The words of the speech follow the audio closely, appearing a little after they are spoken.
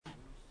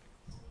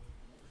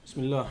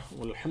Bismillah,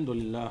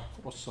 walhamdulillah,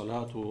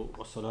 wassalatu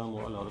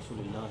wassalamu ala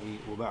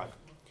rasulillahi wa ba'd.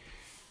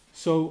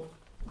 So,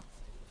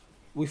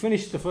 we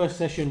finished the first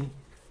session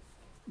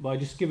by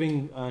just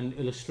giving an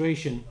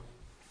illustration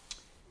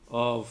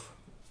of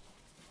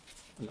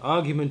an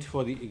argument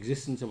for the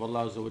existence of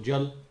Allah Azza wa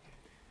Jal,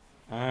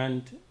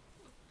 and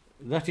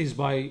that is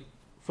by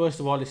first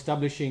of all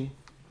establishing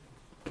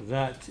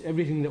that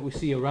everything that we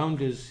see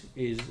around us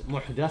is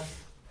muhdath,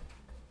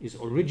 is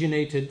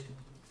originated,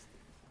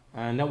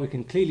 and that we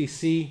can clearly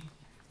see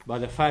by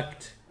the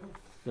fact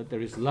that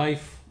there is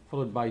life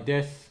followed by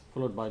death,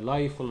 followed by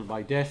life, followed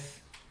by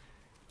death,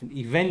 and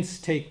events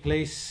take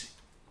place,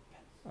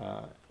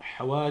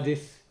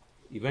 hawadith,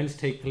 events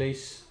take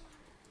place,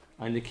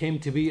 and they came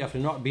to be after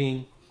not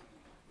being.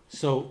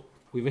 So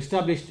we've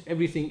established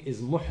everything is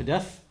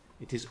muhdath,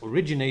 it is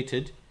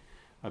originated,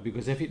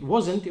 because if it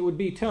wasn't, it would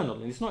be eternal,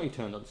 and it's not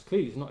eternal. It's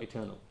clearly it's not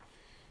eternal.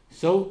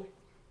 So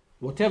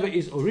whatever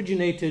is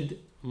originated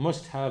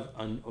must have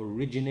an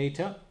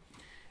originator,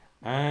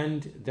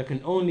 and there can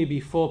only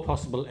be four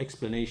possible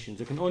explanations.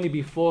 There can only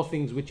be four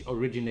things which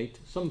originate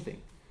something.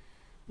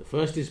 The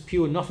first is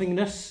pure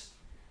nothingness,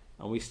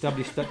 and we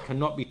established that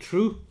cannot be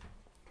true,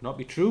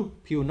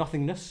 pure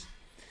nothingness.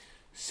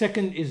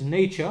 Second is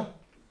nature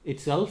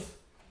itself,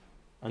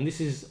 and this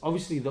is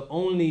obviously the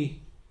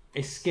only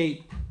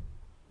escape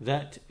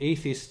that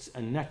atheists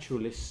and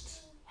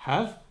naturalists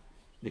have.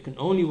 They can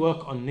only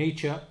work on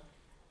nature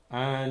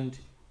and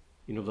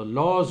the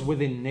laws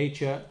within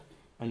nature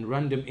and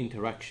random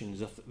interactions.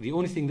 That's the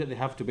only thing that they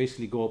have to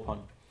basically go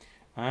upon.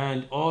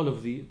 And all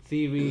of the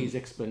theories,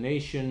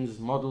 explanations,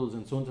 models,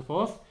 and so on and so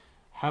forth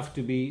have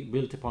to be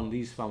built upon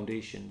these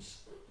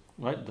foundations.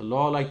 Right? The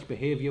law-like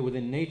behavior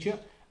within nature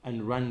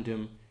and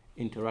random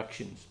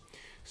interactions.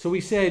 So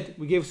we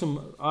gave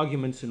some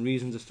arguments and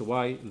reasons as to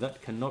why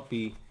that cannot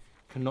be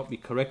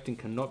correct and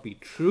cannot be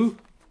true.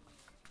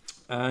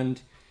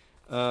 And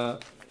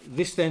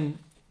this then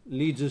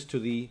leads us to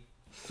the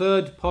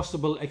third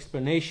possible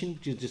explanation,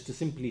 which is just to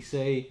simply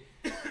say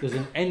there's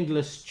an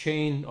endless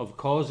chain of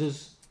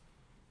causes,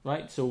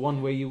 right? So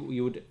one way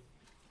you would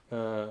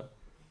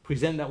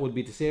present that would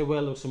be to say,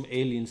 well, some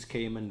aliens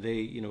came and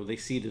they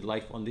seeded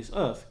life on this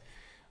earth,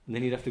 and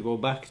then you'd have to go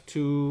back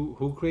to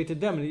who created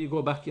them, and you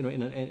go back in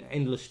an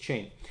endless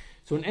chain.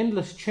 So an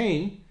endless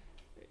chain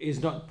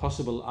is not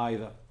possible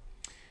either,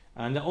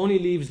 and that only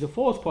leaves the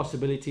fourth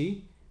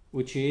possibility,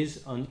 which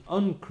is an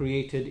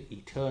uncreated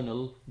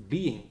eternal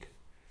being.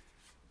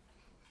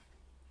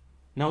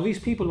 Now these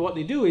people, what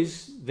they do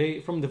is,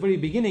 from the very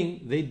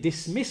beginning, they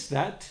dismiss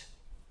that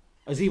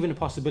as even a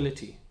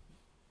possibility,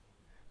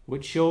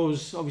 which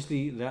shows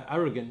obviously their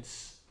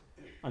arrogance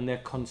and their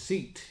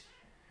conceit.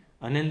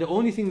 And then the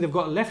only thing they've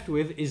got left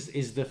with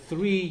is the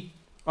three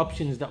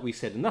options that we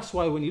said. And that's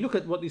why when you look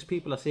at what these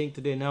people are saying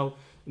today now,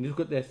 when you look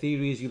at their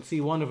theories, you'll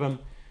see one of them,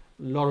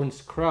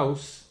 Lawrence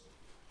Krauss,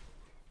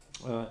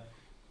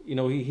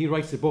 he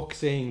writes a book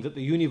saying that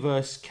the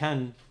universe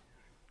can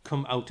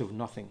come out of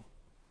nothing.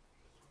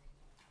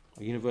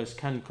 A universe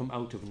can come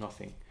out of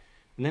nothing.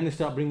 And then they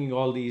start bringing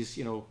all these,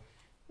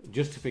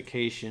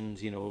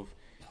 justifications,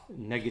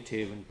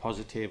 negative and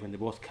positive, and they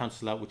both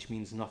cancel out, which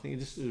means nothing.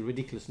 It's just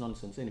ridiculous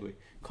nonsense anyway.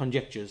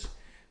 Conjectures.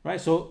 Right?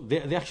 So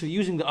they're actually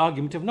using the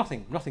argument of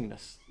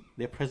nothingness.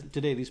 They're present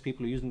today, these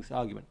people are using this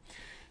argument.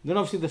 Then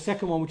obviously the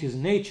second one, which is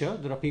nature.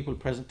 There are people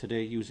present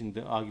today using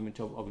the argument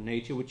of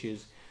nature, which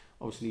is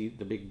obviously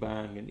the Big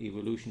Bang and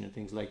evolution and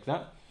things like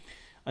that.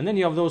 And then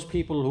you have those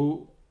people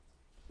who,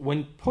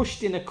 when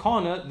pushed in a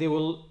corner, they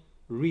will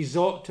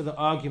resort to the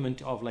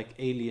argument of like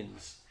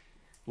aliens.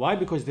 Why?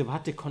 Because they've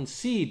had to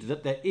concede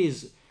that there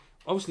is,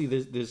 obviously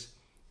there's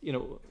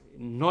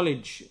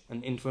knowledge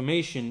and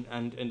information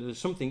and there's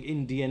something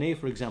in DNA,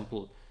 for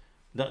example,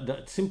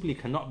 that simply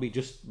cannot be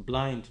just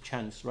blind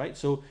chance, right?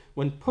 So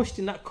when pushed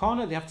in that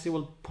corner, they have to say,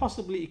 well,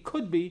 possibly it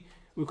could be,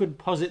 we could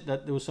posit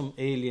that there were some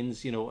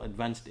aliens,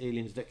 advanced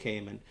aliens that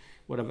came and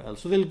whatever else.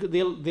 So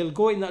they'll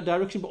go in that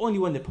direction, but only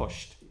when they're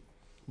pushed.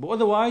 But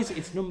otherwise,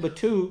 it's number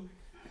two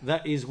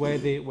that is where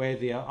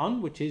they are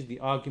on, which is the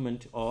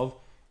argument of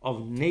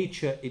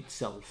nature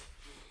itself.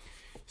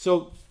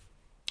 So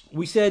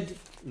we said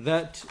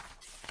that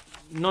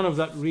none of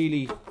that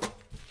really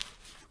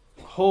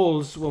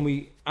holds when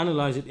we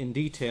analyze it in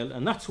detail,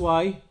 and that's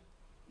why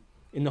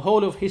in the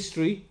whole of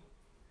history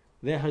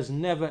there has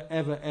never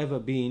ever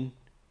been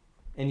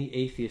any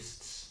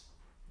atheists,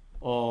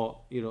 or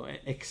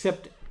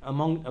except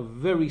among a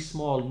very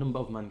small number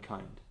of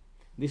mankind.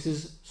 This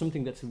is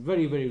something that's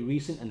very, very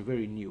recent and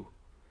very new.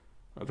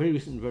 Very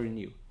recent and very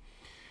new.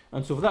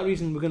 And so for that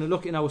reason, we're going to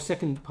look in our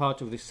second part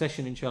of this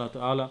session, inshallah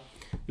ta'ala,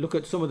 look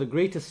at some of the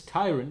greatest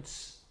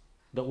tyrants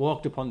that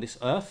walked upon this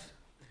earth.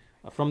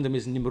 From them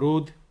is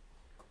Nimrud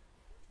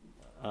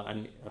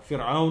and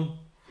Fir'aun,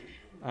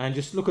 and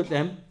just look at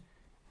them.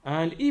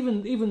 And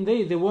even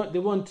they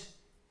weren't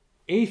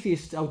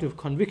atheists out of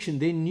conviction.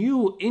 They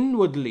knew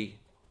inwardly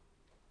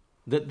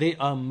that they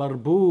are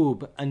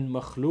marboob and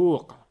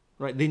makhluq.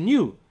 Right? They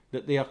knew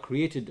that they are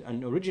created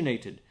and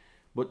originated,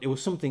 but it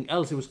was something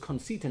else. It was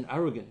conceit and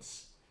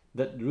arrogance.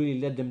 that really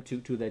led them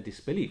to their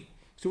disbelief.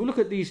 So we look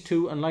at these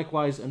two, and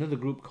likewise another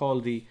group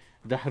called the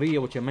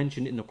Dahriya, which are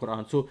mentioned in the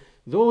Quran. So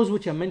those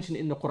which are mentioned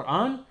in the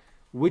Quran,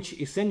 which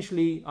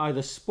essentially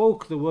either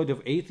spoke the word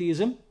of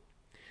atheism,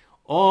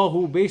 or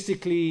who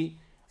basically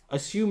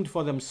assumed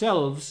for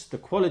themselves the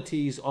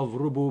qualities of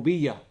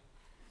rububiyyah,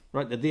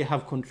 right, that they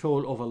have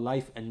control over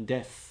life and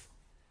death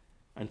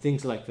and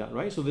things like that,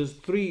 right? So there's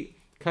three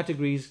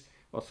categories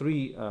or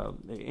three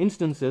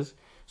instances.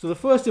 So the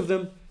first of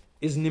them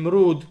is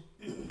Nimrud,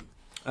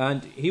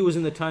 and he was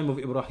in the time of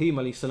Ibrahim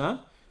alayhi salam.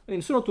 And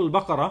in Surah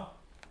Al-Baqarah,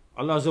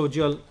 Allah Azza wa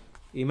Jal,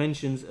 he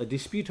mentions a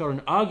dispute or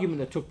an argument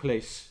that took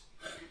place.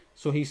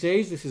 So he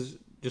says, this is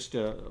just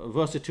a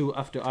verse or two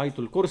after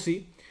Ayatul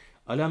Kursi,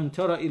 أَلَمْ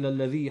تَرَ إِلَى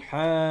الَّذِي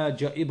حَاجَ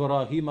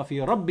إِبْرَاهِيمَ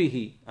فِي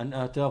رَبِّهِ أَنْ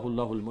آتَاهُ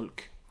اللَّهُ الْمُلْكِ.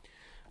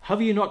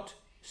 Have you not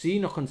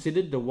seen or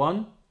considered the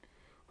one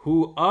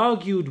who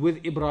argued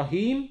with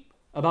Ibrahim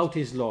about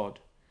his Lord,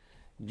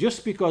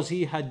 just because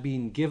he had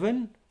been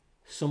given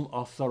some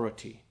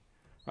authority?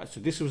 Right, so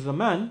this was the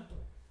man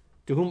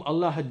to whom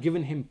Allah had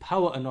given him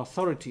power and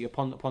authority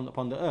upon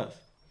the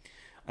earth.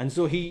 And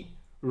so he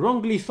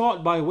wrongly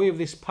thought, by way of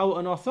this power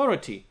and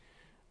authority,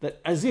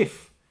 that as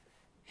if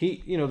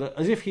he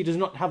does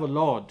not have a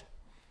Lord,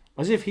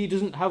 as if he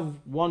doesn't have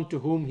one to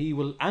whom he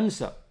will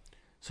answer.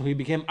 So he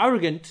became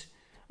arrogant,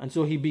 and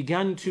so he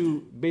began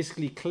to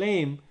basically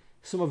claim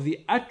some of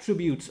the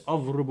attributes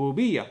of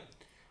rububiyyah,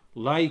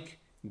 like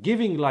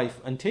giving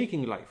life and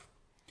taking life.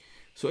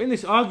 So in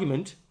this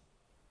argument,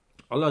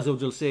 Allah Azza wa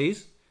Jal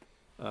says,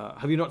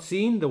 have you not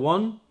seen the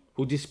one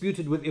who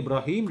disputed with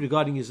Ibrahim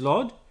regarding his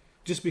Lord,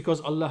 just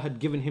because Allah had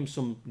given him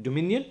some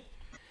dominion?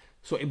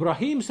 So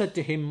Ibrahim said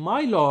to him,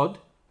 my Lord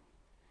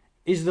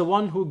is the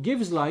one who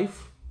gives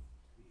life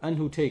and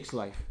who takes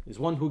life. Is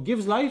one who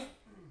gives life,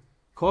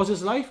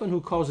 causes life, and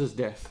who causes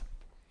death.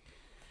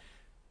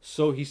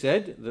 So he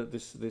said, that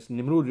this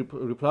Nimrud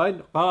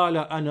replied,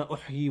 قَالَ أَنَا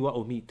أُحْيِي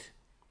وَأُمِيتُ.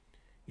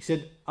 He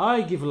said,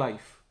 I give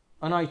life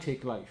and I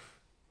take life.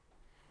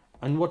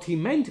 And what he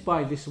meant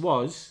by this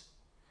was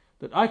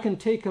that I can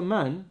take a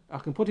man, I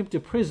can put him to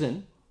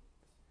prison,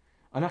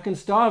 and I can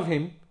starve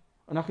him,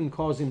 and I can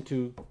cause him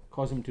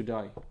to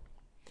die.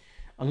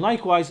 And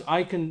likewise,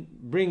 I can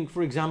bring,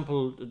 for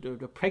example,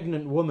 a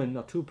pregnant woman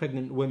or two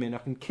pregnant women. I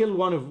can kill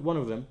one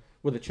of them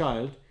with a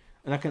child,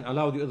 and I can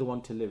allow the other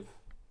one to live.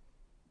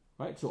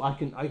 Right? So I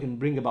can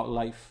bring about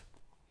life.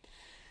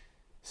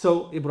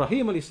 So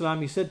Ibrahim alayhi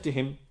salam, he said to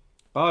him,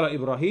 قال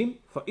إبراهيم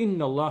فإن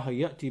الله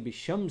يأتي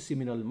بالشمس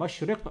من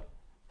المشرق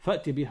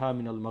فأت بها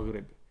من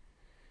المغرب.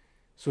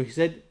 So he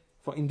said,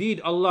 for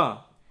indeed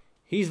Allah,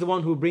 He's the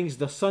one who brings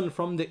the sun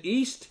from the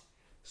east,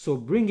 so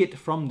bring it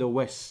from the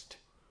west.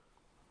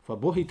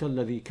 فَبُهِتَ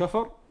الَّذِي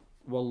كَفَرْ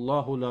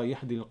وَاللَّهُ لَا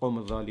يَهْدِي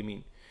الْقَوْمَ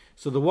الظَّالِمِينَ.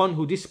 So the one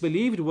who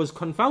disbelieved was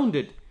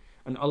confounded,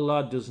 and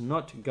Allah does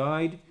not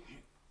guide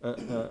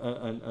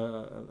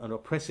an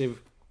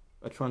oppressive,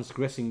 a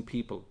transgressing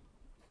people.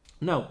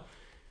 Now,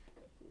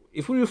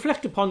 if we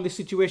reflect upon this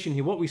situation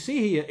here, what we see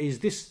here is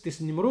this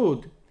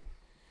Nimrud,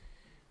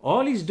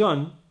 all he's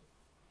done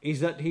is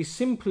that he's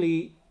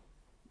simply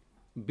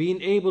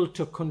been able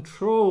to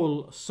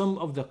control some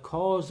of the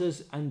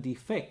causes and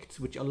defects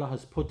which Allah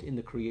has put in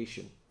the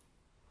creation.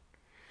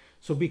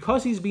 So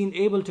because he's been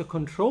able to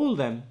control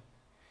them,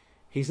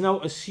 he's now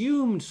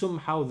assumed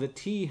somehow that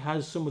he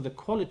has some of the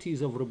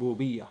qualities of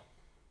rububiyyah,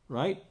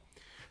 right?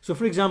 So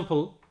for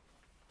example,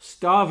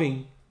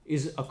 starving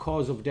is a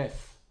cause of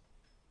death.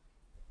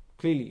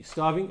 Clearly,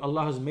 starving,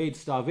 Allah has made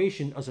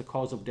starvation as a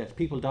cause of death.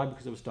 People die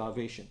because of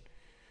starvation.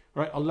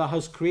 Right? Allah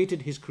has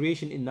created His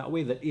creation in that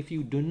way that if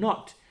you do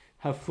not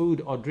have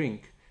food or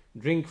drink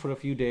for a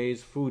few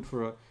days, food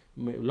for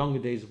longer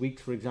days,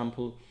 weeks for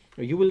example,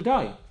 you will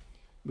die.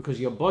 Because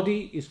your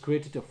body is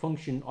created to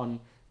function on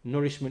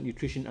nourishment,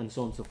 nutrition, and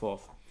so on and so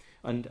forth.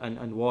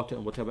 And water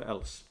and whatever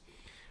else.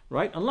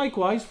 Right? And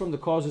likewise, from the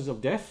causes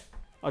of death,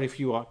 or if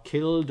you are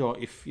killed, or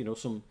if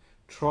some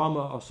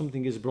trauma or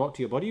something is brought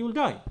to your body, you will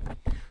die.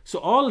 So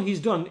all he's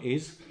done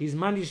is he's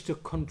managed to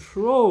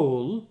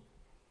control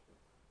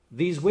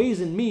these ways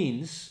and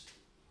means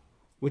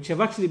which have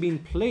actually been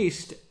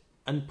placed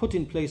and put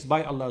in place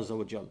by Allah Azza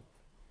wa Jal.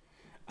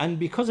 And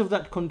because of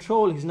that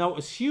control, he's now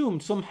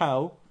assumed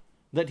somehow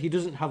that he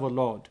doesn't have a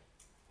Lord.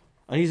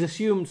 And he's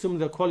assumed some of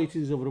the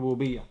qualities of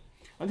rububiyyah.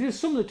 And this is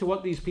similar to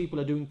what these people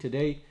are doing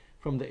today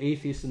from the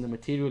atheists and the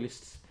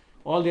materialists.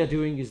 All they're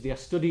doing is they're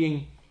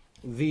studying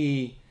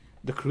the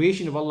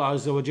creation of Allah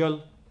Azza wa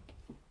Jal,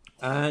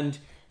 and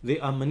they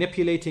are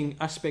manipulating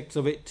aspects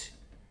of it,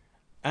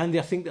 and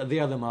they think that they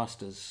are the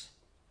masters.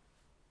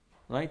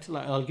 Right?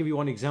 Like, I'll give you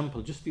one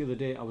example. Just the other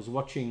day, I was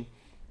watching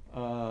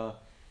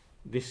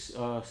this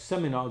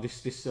seminar,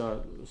 this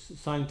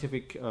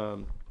scientific.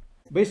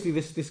 Basically,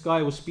 this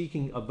guy was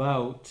speaking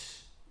about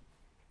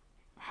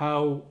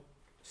how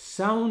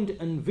sound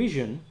and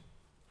vision.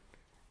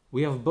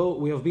 We have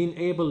been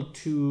able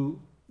to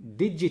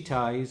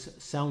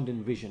digitize sound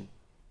and vision,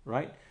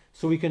 right?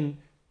 So we can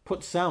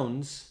put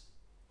sounds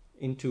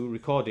into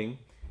recording,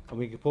 and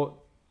we can put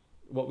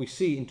what we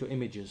see into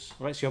images,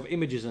 right? So you have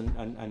images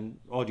and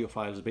audio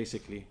files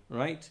basically,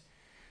 right?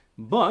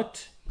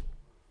 But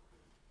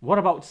what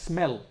about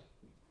smell?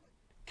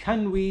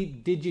 Can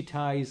we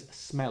digitize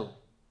smell?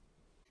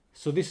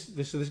 So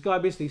this guy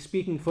basically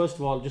speaking first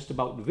of all just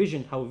about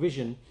vision, how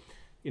vision,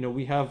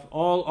 we have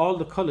all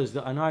the colors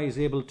that an eye is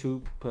able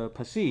to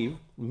perceive,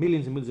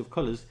 millions and millions of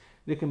colors.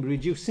 They can be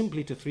reduced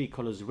simply to 3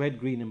 colors: red,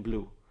 green, and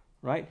blue,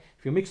 right?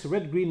 If you mix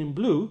red, green, and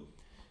blue,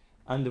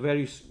 and the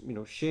various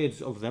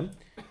shades of them,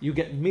 you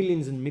get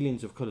millions and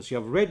millions of colors. So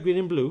you have red, green,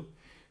 and blue.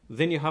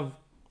 Then you have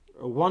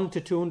 1 to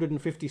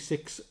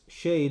 256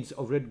 shades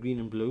of red, green,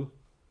 and blue.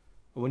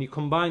 And when you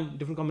combine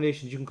different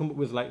combinations, you can come up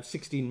with like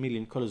 16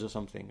 million colors or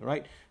something,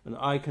 right? And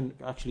the eye can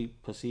actually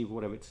perceive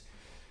whatever it's.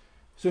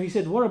 So he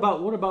said, what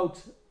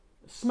about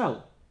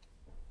smell?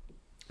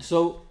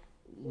 So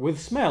with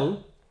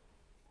smell,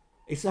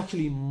 it's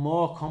actually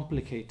more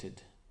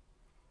complicated,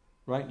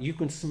 right? You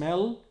can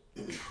smell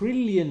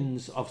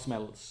trillions of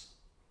smells,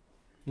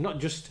 not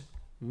just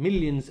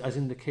millions, as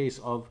in the case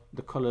of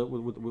the color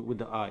with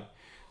the eye.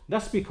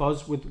 That's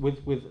because with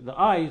the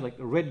eye, like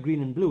red,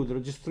 green, and blue, there are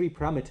just 3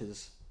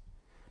 parameters.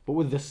 But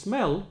with the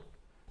smell,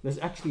 there's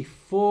actually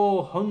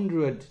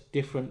 400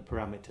 different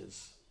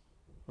parameters,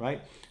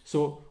 right?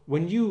 So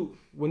when you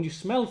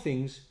smell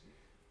things,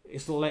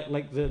 it's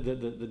like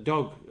the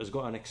dog has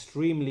got an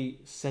extremely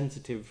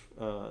sensitive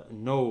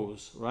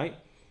nose, right?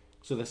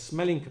 So the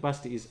smelling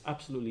capacity is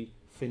absolutely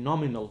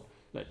phenomenal.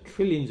 Like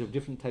trillions of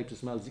different types of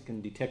smells it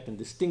can detect and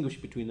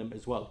distinguish between them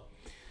as well.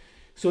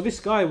 So this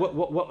guy,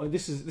 what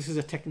this is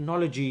a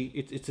technology.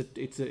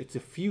 It's a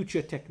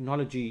future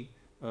technology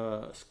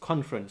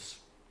conference.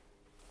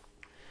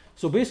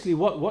 So basically,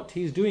 what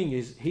he's doing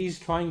is he's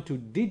trying to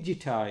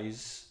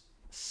digitize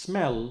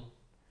smell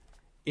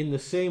in the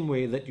same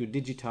way that you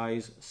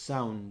digitize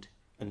sound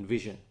and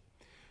vision.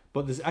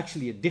 But there's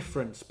actually a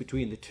difference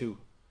between the two.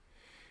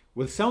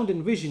 With sound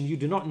and vision, you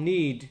do not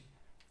need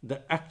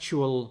the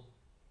actual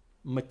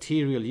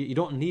material. You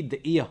don't need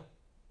the ear,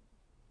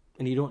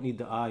 and you don't need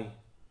the eye,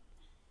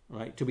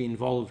 right, to be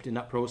involved in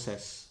that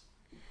process.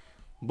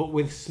 But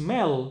with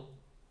smell,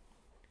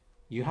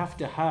 you have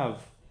to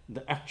have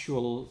the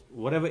actual,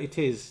 whatever it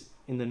is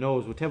in the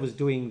nose, whatever's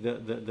doing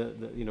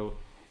the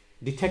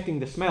detecting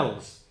the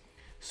smells.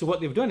 So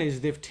what they've done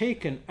is they've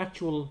taken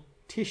actual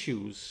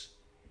tissues,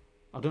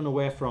 I don't know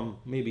where from,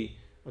 maybe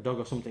a dog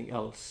or something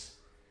else,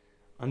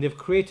 and they've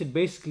created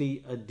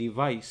basically a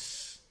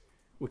device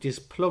which is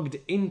plugged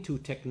into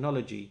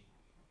technology,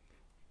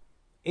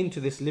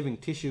 into this living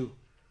tissue.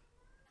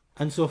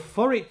 And so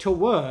for it to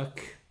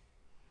work,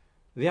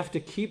 they have to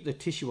keep the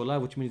tissue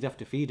alive, which means they have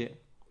to feed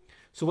it.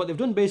 So what they've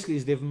done basically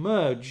is they've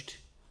merged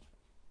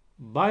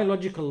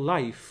biological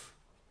life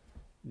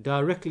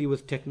directly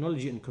with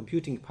technology and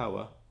computing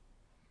power,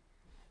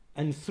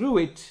 and through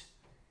it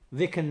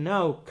they can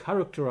now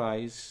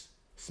characterize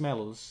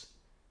smells,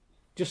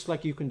 just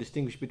like you can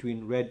distinguish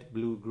between red,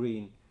 blue,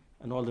 green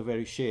and all the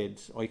various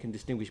shades, or you can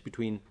distinguish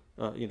between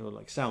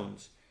like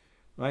sounds,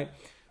 right?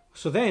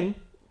 So then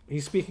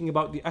he's speaking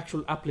about the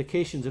actual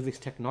applications of this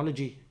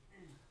technology.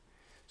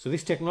 So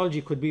this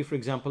technology could be, for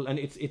example, and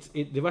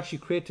they've actually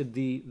created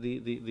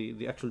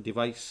the actual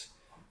device,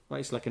 right?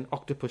 It's like an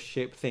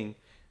octopus-shaped thing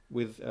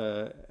with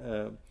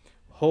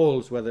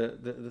holes where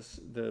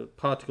the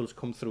particles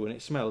come through, and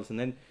it smells, and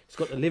then it's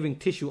got a living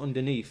tissue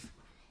underneath,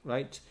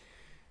 right?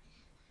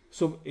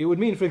 So it would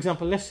mean, for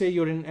example, let's say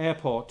you're in an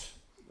airport,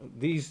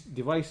 these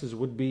devices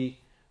would be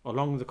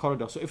along the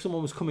corridor. So if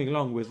someone was coming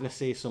along with, let's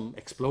say, some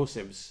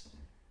explosives,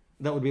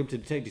 that would be able to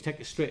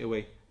detect it straight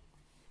away.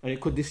 And it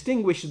could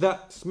distinguish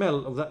that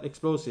smell of that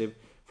explosive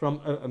from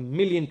a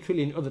million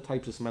trillion other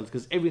types of smells,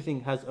 because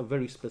everything has a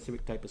very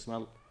specific type of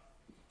smell,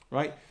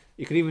 right?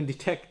 You could even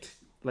detect,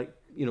 like,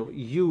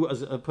 you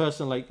as a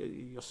person, like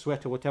your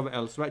sweat or whatever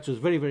else, right? So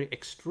it's very, very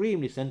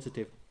extremely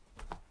sensitive.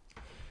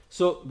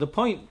 So the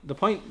point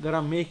that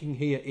I'm making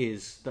here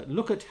is that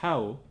look at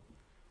how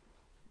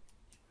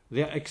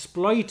they're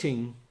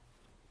exploiting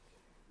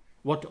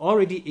what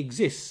already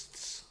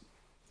exists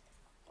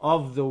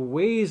of the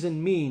ways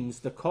and means,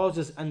 the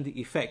causes and the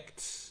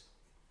effects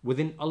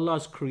within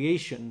Allah's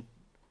creation.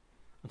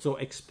 And so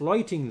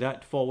exploiting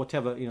that for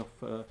whatever,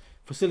 for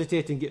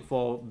facilitating it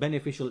for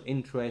beneficial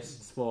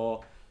interests,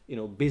 for,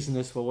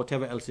 business, for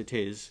whatever else it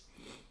is.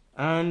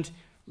 And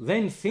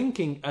then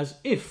thinking as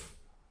if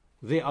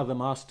they are the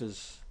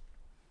masters.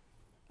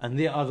 And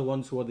they are the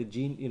ones who are the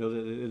gene,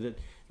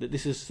 that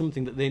this is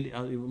something that they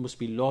must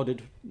be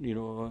lauded,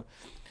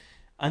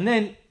 And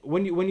then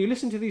when you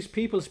listen to these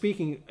people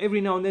speaking,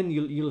 every now and then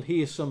you'll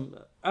hear some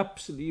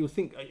absolutely, you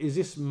think, is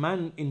this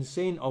man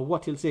insane or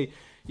what? He'll say,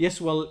 yes,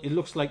 well, it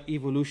looks like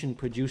evolution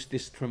produced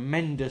this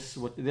tremendous,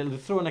 they'll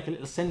throw in like a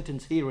little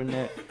sentence here and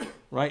there,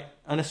 right?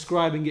 And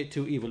ascribing it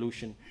to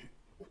evolution.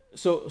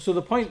 So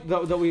the point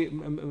that we're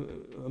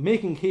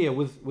making here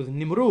with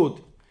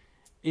Nimrud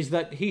is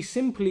that he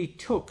simply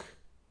took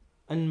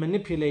and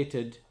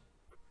manipulated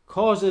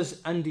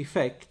causes and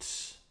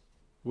effects,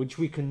 which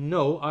we can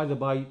know either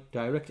by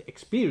direct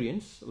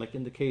experience, like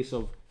in the case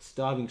of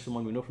starving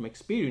someone, we know from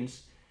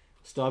experience,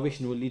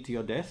 starvation will lead to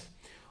your death,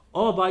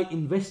 or by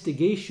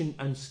investigation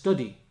and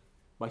study,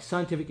 by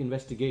scientific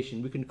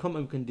investigation, we can come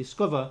and we can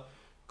discover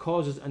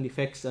causes and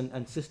effects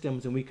and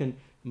systems, and we can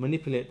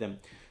manipulate them.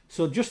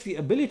 So just the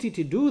ability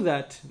to do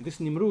that, this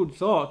Nimrud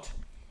thought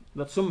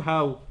that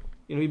somehow,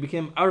 he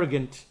became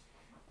arrogant,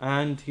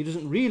 and he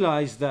doesn't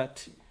realize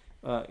that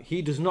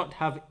he does not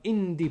have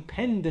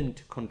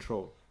independent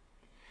control,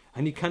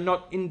 and he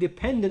cannot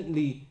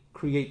independently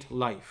create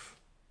life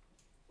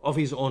of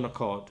his own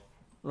accord,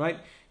 right?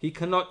 He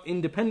cannot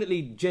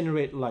independently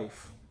generate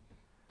life,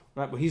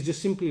 right? But he's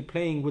just simply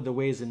playing with the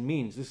ways and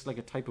means. This is like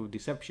a type of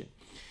deception.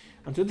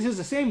 And so this is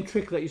the same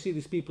trick that you see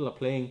these people are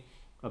playing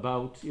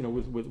about,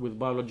 with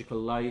biological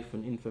life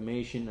and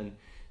information and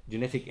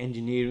genetic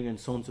engineering and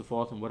so on and so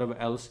forth and whatever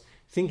else,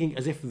 thinking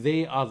as if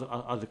they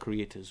are the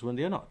creators when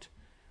they are not,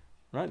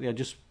 right? They are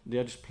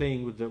just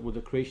playing with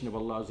the creation of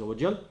Allah Azza wa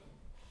Jal.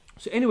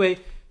 So anyway,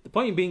 the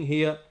point being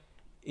here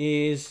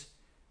is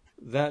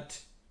that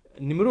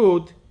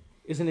Nimrud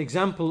is an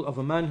example of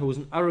a man who was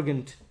an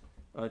arrogant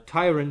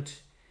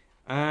tyrant,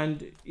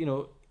 and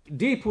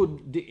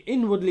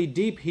inwardly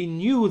deep, he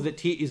knew that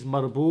he is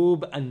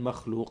marboob and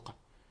makhluq,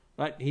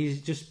 right?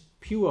 He's just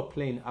pure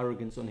plain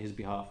arrogance on his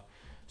behalf.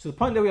 So the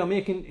point that we are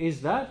making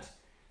is that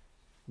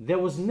there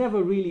was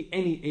never really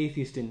any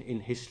atheist in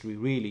history,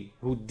 really,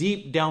 who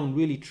deep down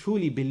really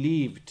truly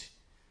believed,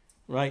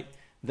 right,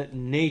 that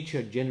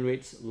nature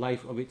generates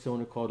life of its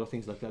own accord or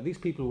things like that. These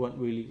people weren't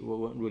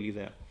really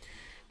there.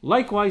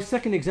 Likewise,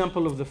 second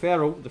example of the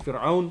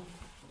Fir'aun,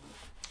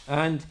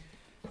 and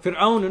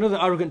Fir'aun, another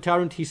arrogant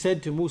tyrant, he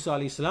said to Musa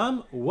alayhi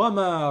salam,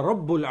 وَمَا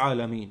رَبُّ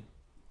الْعَالَمِينَ.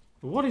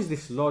 What is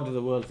this Lord of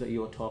the worlds that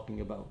you are talking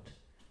about?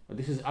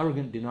 This is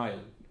arrogant denial.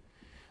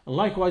 And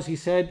likewise, he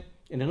said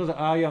in another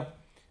ayah,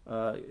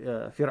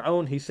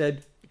 Fir'aun, he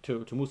said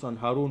to Musa and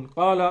Harun,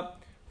 قَالَ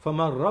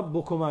فَمَنْ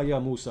رَبُّكُمَا يَا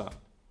Musa.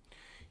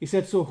 He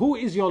said, so who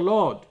is your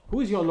Lord? Who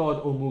is your Lord,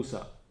 O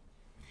Musa?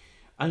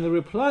 And the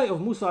reply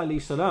of Musa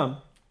alayhi salam,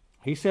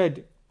 he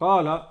said,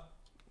 رَبُّنَا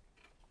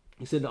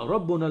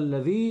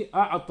الَّذِي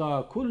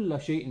أَعْطَى كُلَّ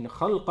شَيْءٍ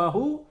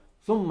خَلْقَهُ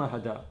ثُمَّ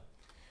هَدَى.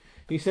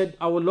 He said,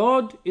 our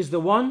Lord is the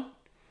one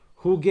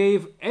who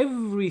gave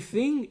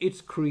everything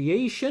its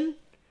creation,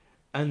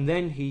 and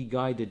then he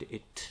guided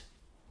it.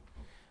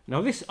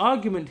 Now this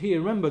argument here,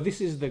 remember,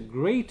 this is the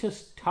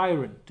greatest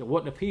tyrant,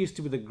 what appears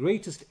to be the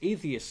greatest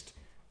atheist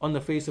on the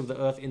face of the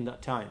earth in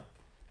that time.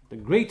 The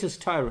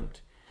greatest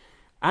tyrant.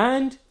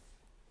 And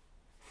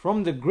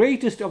from the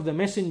greatest of the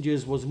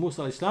messengers was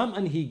Musa alayhi salam,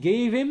 and he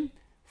gave him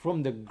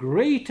from the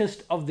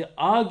greatest of the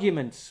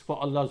arguments for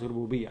Allah's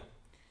rububiyyah.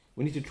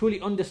 We need to truly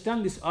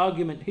understand this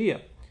argument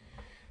here,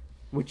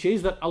 which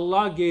is that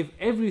Allah gave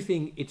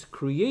everything its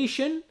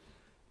creation,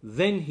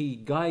 then he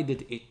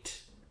guided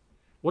it.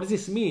 What does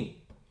this mean?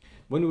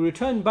 When we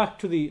return back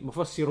to the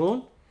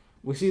Mufassirun,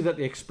 we see that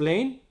they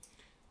explain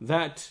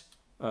that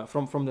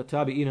from the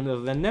Tabi'in and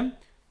other than them,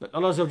 that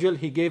Allah Azza wa Jal,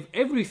 he gave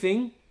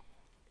everything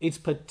its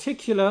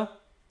particular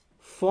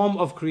form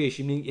of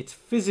creation, meaning its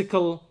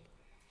physical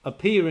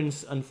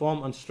appearance and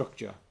form and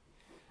structure.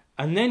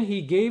 And then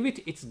he gave it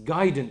its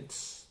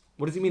guidance.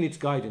 What does it mean, its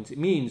guidance? It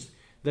means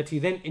that he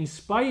then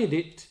inspired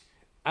it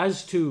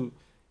as to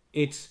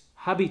its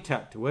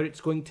habitat, where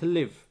it's going to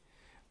live,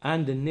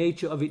 and the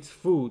nature of its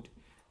food,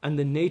 and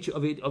the nature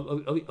of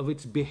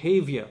its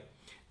behavior,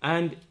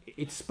 and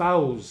its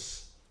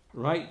spouse,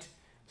 right?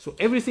 So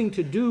everything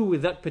to do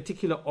with that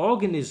particular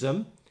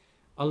organism,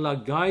 Allah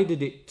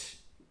guided it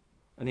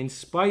and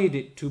inspired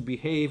it to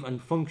behave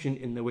and function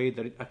in the way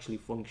that it actually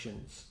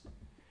functions,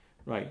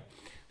 right?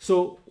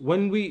 So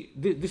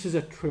this is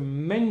a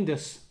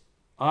tremendous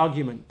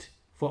argument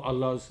for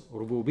Allah's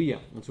rububiyyah,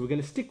 and so we're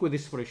going to stick with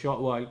this for a short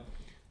while,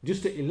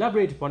 just to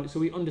elaborate upon it, so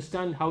we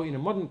understand how, in a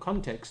modern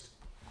context,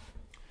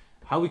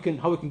 how we can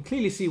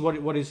clearly see how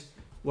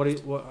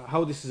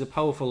this is a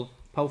powerful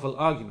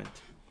argument.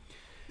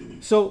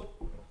 So,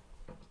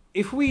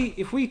 if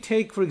we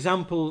take, for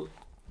example,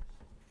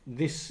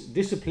 this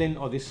discipline,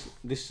 or this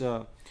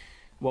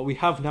what we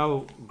have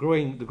now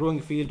the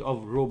growing field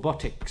of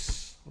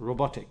robotics,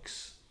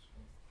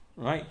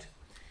 right?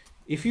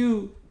 If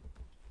you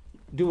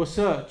do a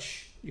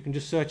search, you can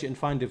just search it and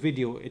find a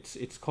video.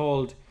 It's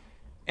called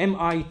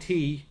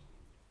MIT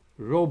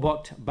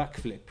robot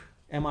backflip.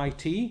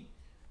 MIT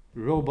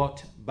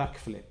robot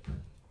backflip.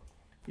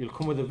 You'll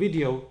come with a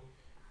video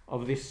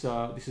of this.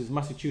 This is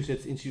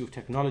Massachusetts Institute of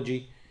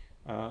Technology,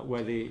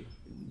 where they're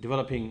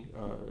developing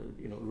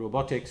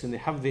robotics, and they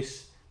have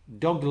this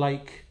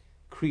dog-like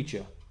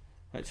creature.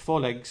 It's 4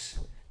 legs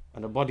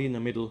and a body in the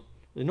middle.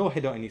 There's no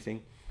head or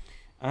anything,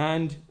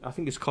 and I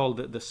think it's called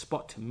the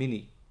Spot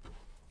Mini.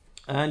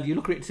 And you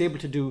look at it, it's able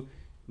to do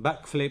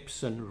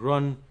backflips and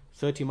run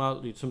 30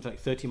 miles, something like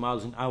 30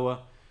 miles an hour,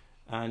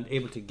 and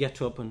able to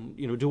get up and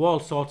do all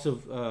sorts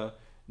of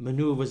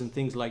maneuvers and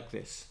things like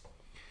this.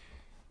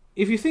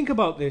 If you think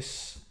about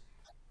this,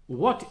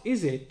 what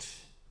is it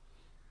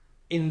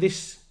in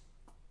this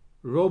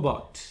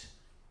robot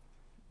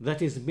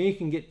that is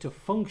making it to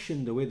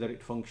function the way that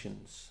it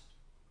functions?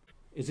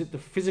 Is it the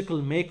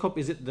physical makeup?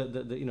 Is it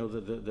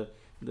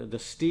the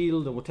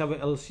steel, the whatever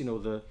else,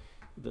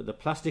 the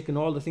plastic and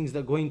all the things that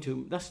are going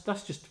to, that's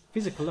just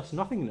physical, that's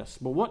nothingness.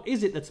 But what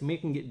is it that's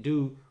making it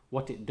do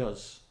what it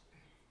does?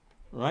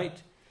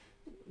 Right?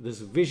 There's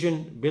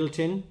vision built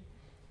in,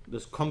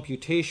 there's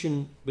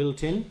computation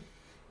built in,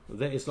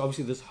 there is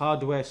obviously there's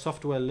hardware,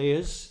 software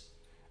layers,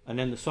 and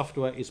then the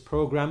software is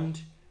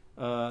programmed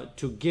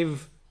to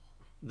give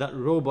that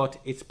robot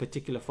its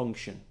particular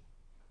function.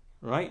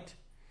 Right?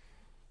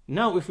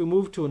 Now if we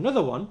move to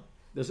another one,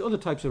 there's other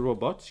types of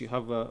robots. You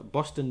have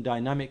Boston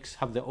Dynamics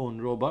have their own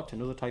robot,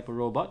 another type of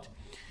robot.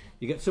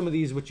 You get some of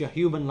these which are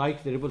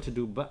human-like. They're able to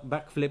do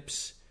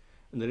backflips,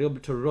 and they're able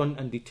to run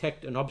and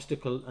detect an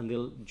obstacle, and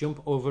they'll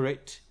jump over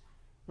it,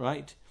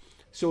 right?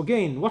 So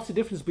again, what's the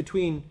difference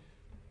between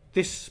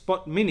this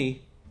Spot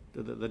Mini,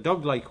 the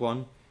dog-like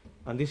one,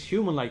 and this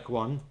human-like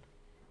one?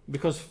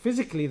 Because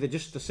physically they're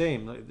just the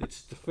same.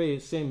 It's the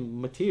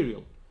same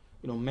material,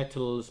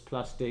 metals,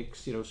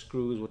 plastics,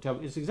 screws,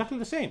 whatever. It's exactly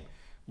the same.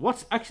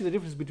 What's actually the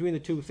difference between the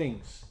two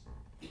things?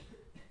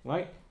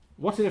 Right?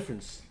 What's the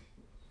difference?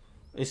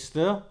 It's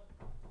the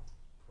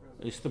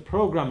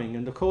programming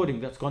and the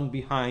coding that's gone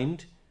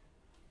behind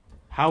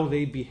how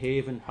they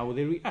behave and how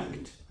they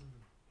react.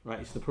 Right?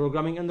 It's the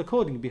programming and the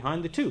coding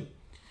behind the two.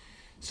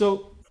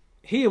 So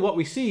here what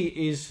we see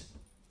is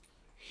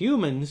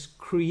humans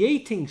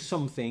creating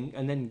something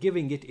and then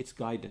giving it its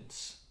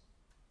guidance.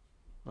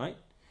 Right?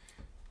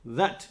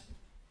 That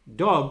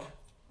dog,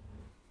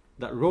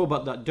 that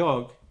robot, that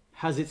dog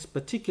has its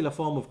particular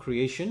form of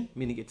creation,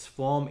 meaning its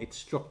form, its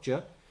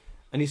structure,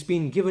 and it's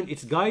been given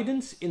its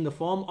guidance in the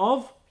form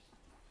of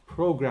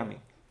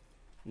programming,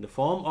 in the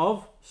form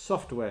of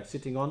software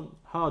sitting on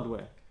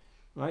hardware,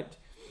 right?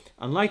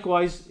 And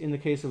likewise in the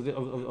case of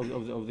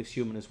this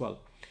human as well.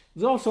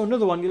 There's also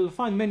another one, you'll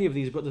find many of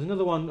these, but there's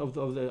another one of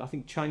the I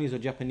think Chinese or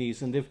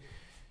Japanese, and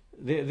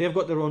they've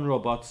got their own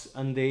robots,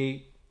 and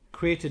they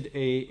created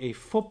a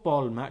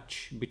football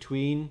match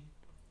between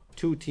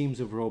two teams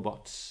of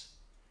robots.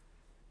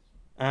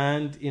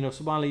 And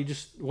subhanAllah, you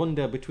just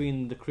wonder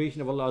between the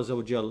creation of Allah Azza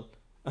wa Jal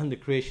and the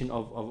creation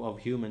of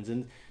humans.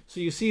 And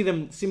so you see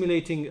them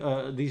simulating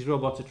these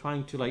robots are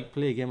trying to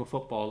play a game of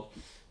football,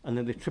 and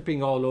then they're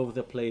tripping all over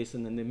the place,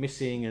 and then they're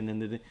missing, and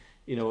then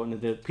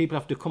and the people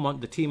have to come on,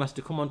 the team has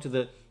to come onto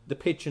the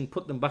pitch and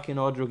put them back in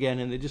order again,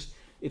 and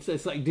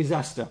it's like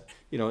disaster.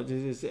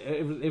 It's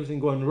everything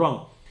going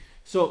wrong.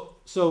 So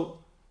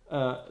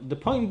the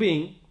point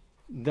being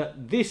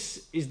that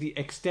this is the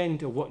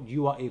extent of what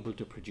you are able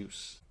to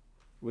produce.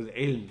 With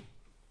ilm,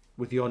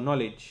 with your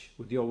knowledge,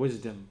 with your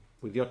wisdom,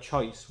 with your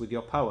choice, with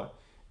your power.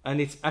 And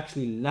it's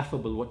actually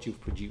laughable what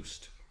you've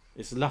produced.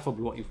 It's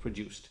laughable what you've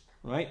produced,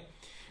 right?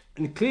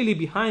 And clearly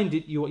behind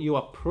it, you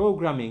are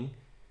programming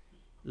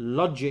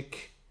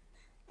logic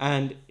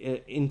and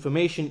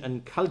information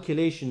and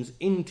calculations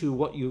into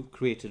what you've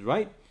created,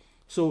 right?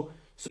 So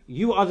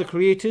you are the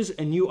creators,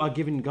 and you are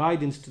giving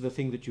guidance to the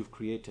thing that you've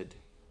created.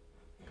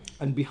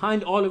 And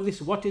behind all of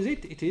this, what is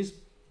it? It is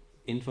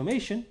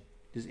information.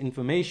 There's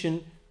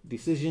information,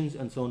 decisions,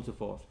 and so on and so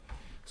forth.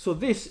 So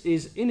this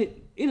is, in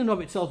and of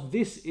itself,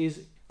 this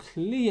is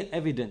clear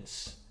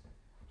evidence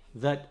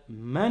that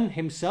man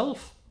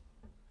himself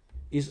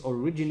is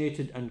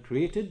originated and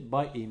created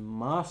by a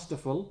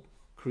masterful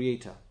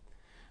creator.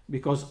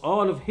 Because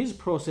all of his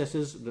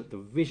processes, the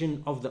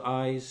vision of the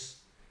eyes,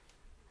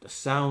 the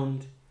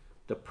sound,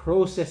 the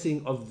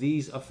processing of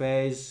these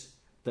affairs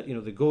that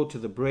they go to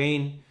the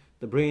brain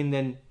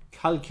then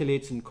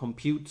calculates and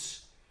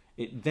computes.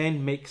 It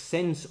then makes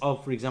sense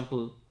of, for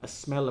example, a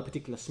smell, a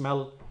particular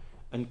smell,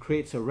 and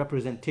creates a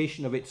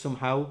representation of it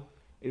somehow.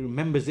 It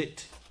remembers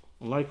it,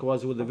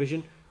 likewise with the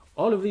vision.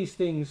 All of these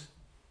things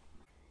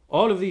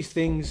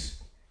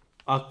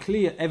are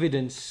clear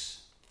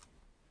evidence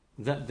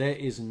that there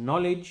is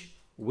knowledge,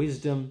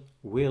 wisdom,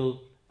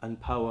 will, and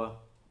power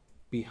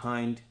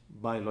behind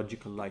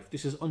biological life.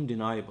 This is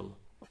undeniable.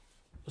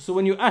 So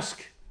when you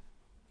ask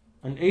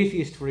an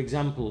atheist, for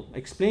example,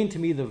 explain to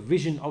me the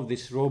vision of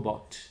this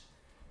robot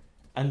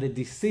and the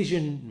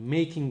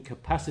decision-making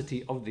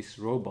capacity of this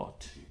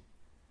robot.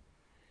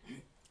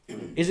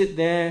 Is it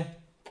there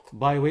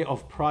by way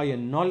of prior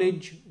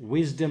knowledge,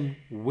 wisdom,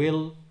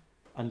 will,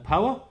 and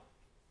power?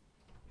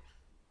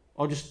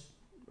 Or just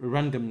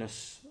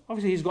randomness?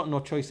 Obviously, he's got no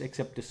choice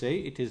except to say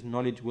it is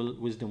knowledge, will,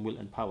 wisdom, will,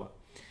 and power.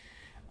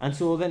 And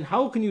so then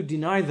how can you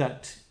deny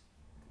that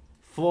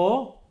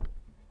for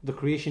the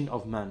creation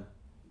of man?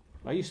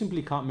 Right? You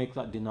simply can't make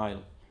that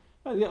denial.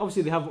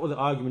 Obviously, they have other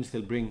arguments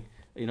they'll bring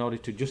in order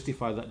to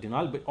justify that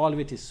denial, but all of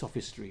it is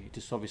sophistry. It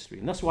is sophistry.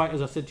 And that's why,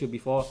 as I said to you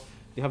before,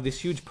 they have this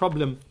huge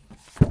problem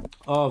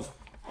of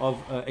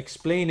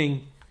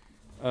explaining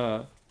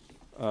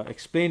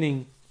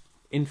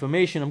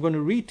information. I'm going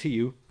to read to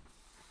you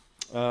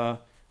a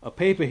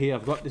paper here.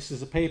 This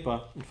is a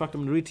paper. In fact,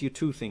 I'm going to read to you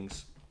two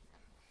things.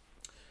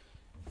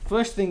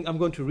 First thing I'm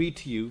going to read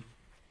to you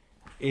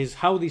is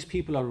how these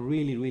people are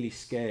really, really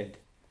scared.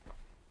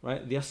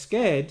 Right? They are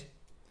scared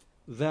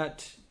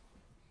that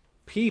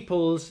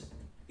people's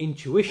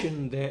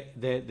intuition,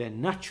 their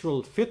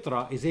natural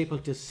fitra is able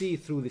to see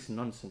through this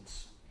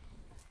nonsense.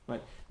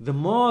 Right? The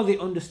more they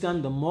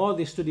understand, the more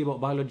they study about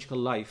biological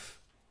life,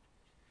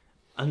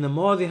 and the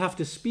more they have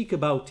to speak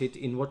about it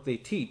in what they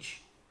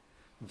teach,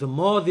 the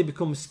more they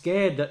become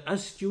scared that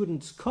as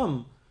students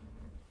come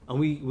and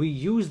we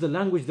use the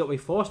language that we're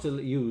forced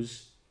to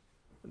use,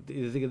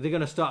 they're going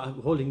to start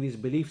holding these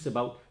beliefs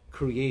about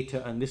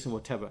creator and this and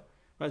whatever.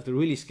 Right? They're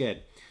really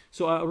scared.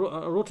 So I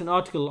wrote an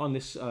article on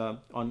this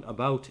on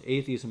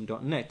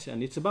aboutatheism.net,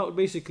 and it's about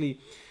basically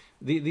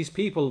these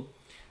people,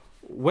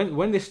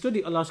 when they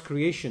study Allah's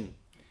creation,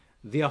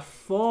 they are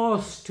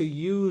forced to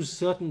use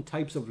certain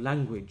types of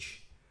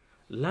language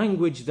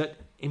that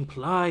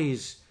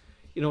implies,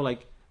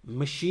 like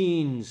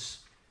machines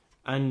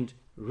and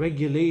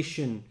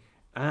regulation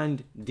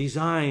and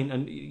design,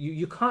 and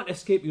you can't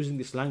escape using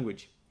this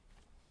language.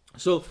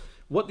 So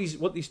what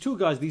these two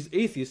guys, these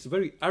atheists,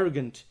 very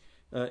arrogant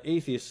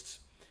atheists,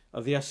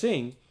 they are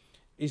saying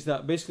is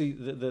that basically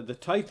the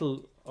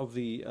title of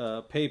the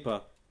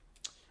paper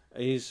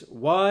is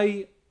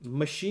 "Why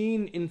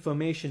Machine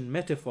Information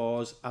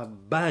Metaphors Are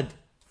Bad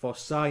for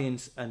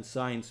Science and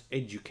Science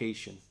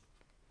Education."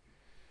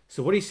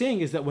 So what he's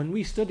saying is that when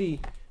we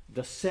study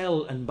the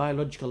cell and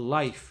biological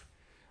life,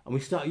 and we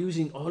start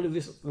using all of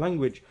this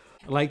language,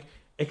 like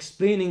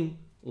explaining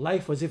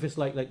life as if it's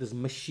like there's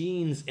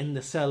machines in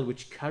the cell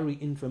which carry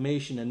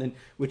information, and then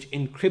which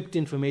encrypt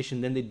information,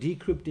 then they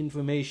decrypt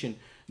information,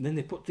 and then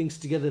they put things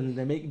together and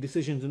they make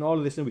decisions and all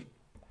of this, and we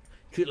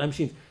treat like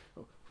machines.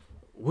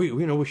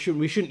 We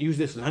shouldn't use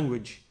this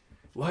language.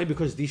 Why?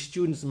 Because these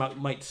students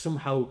might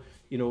somehow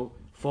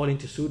fall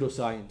into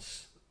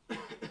pseudoscience.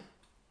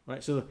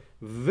 Right? So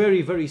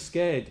very, very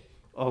scared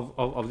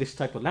of this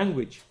type of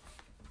language.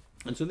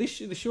 And so this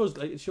shows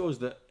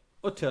the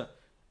utter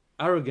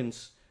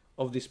arrogance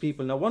of these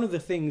people. Now, one of the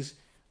things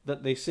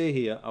that they say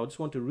here, I just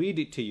want to read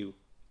it to you.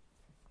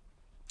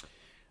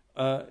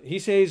 He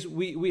says,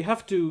 we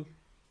have to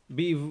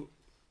be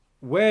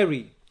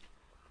wary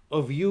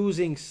of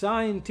using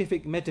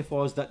scientific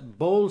metaphors that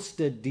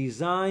bolster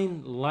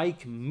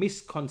design-like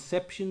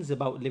misconceptions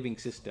about living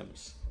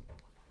systems.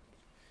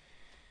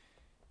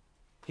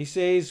 He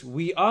says,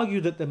 we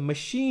argue that the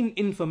machine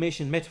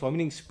information metaphor,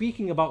 meaning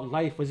speaking about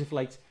life as if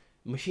like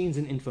machines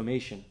and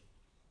information,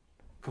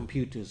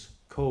 computers,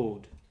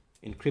 code,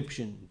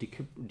 encryption,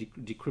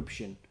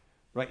 decryption,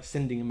 right?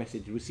 Sending a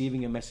message,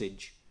 receiving a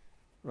message,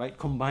 right?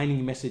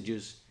 Combining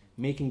messages,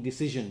 making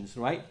decisions,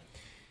 right?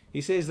 He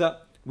says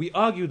that we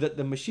argue that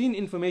the machine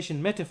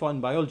information metaphor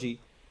in biology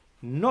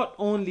not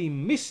only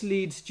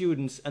misleads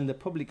students and the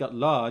public at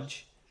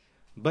large,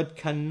 but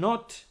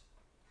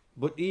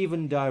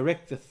even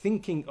direct the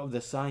thinking of the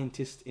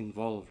scientists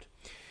involved.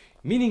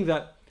 Meaning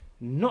that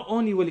not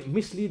only will it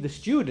mislead the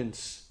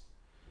students,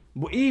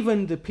 but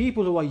even the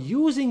people who are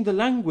using the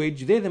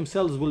language, they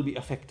themselves will be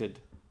affected.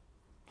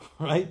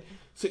 Right?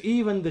 So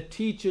even the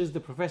teachers,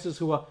 the professors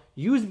who are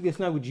using this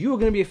language, you're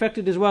going to be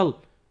affected as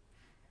well.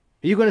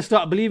 You're going to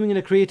start believing in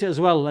a creator as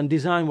well and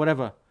design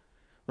whatever.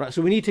 Right?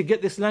 So we need to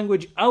get this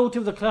language out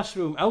of the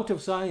classroom, out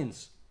of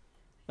science.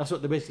 That's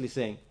what they're basically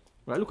saying.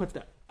 Right? Look at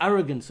the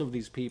arrogance of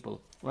these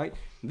people. Right?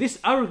 This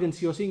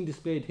arrogance you're seeing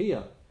displayed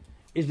here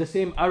is the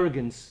same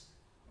arrogance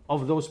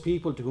of those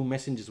people to whom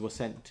messengers were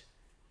sent.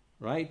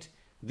 Right?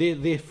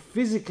 They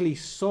physically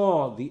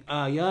saw the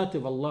ayat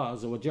of Allah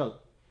Azza wa Jal.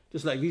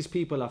 Just like these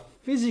people are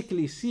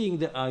physically seeing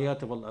the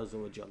ayat of Allah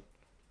Azza wa Jal.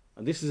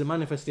 And this is a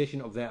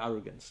manifestation of their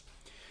arrogance.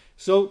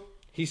 So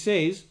he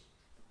says,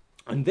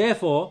 and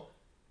therefore,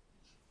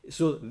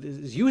 so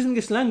using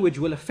this language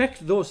will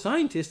affect those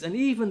scientists and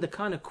even the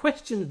kind of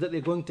questions that they're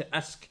going to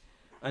ask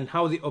and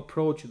how they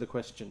approach the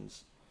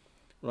questions.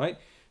 Right?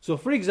 So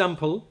for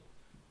example,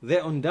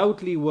 there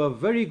undoubtedly were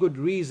very good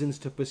reasons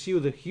to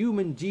pursue the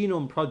Human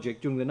Genome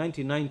Project during the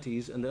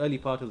 1990s and the early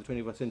part of the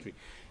 21st century.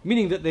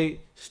 Meaning that they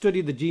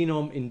studied the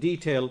genome in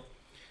detail,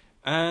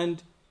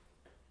 and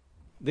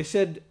they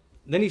said,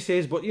 then he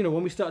says, but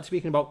when we start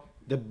speaking about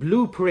the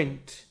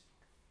blueprint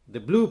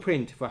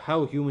for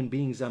how human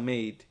beings are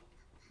made,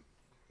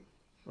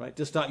 right,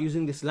 to start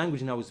using this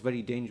language now is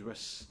very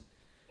dangerous.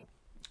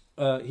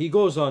 He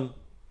goes on,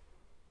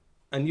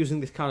 and using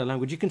this kind of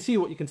language, you can see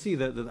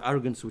the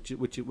arrogance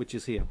which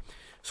is here.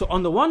 So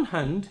on the one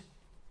hand,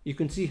 you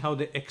can see how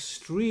they're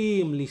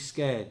extremely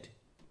scared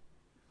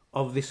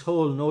of this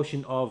whole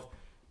notion of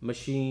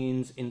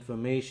machines,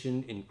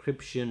 information,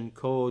 encryption,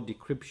 code,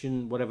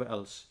 decryption, whatever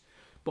else.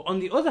 But on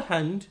the other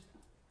hand,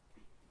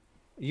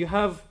 you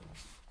have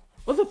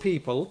other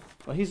people.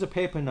 Well, here's a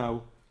paper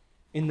now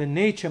in the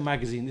Nature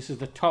magazine. This is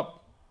the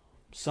top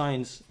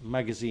science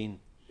magazine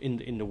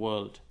in the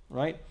world,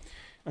 right?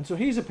 And so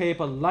here's a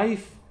paper,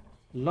 Life,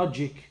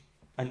 Logic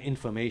and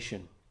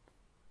Information.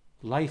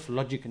 Life,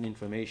 Logic and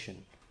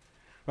Information.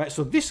 Right,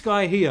 so this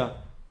guy here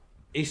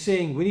is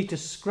saying we need to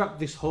scrap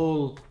this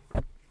whole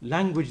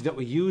language that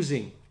we're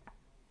using,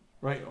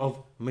 right,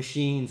 of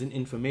machines and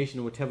information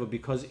or whatever,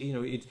 because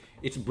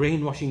it's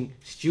brainwashing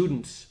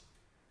students.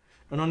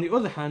 And on the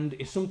other hand,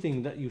 it's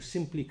something that you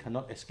simply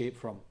cannot escape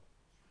from.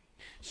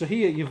 So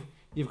here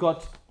you've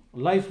got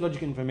life,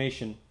 logic,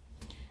 information,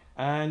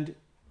 and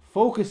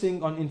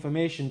focusing on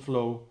information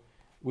flow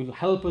will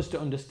help us to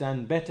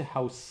understand better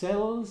how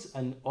cells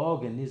and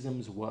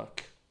organisms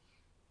work.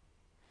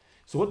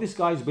 So what this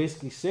guy is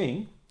basically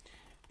saying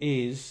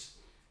is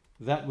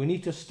that we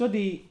need to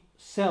study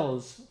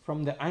cells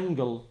from the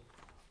angle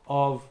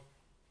of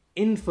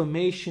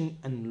information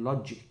and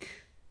logic,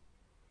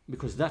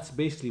 because that's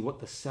basically what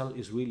the cell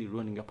is really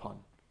running upon.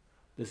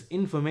 There's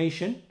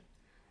information,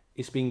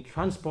 it's being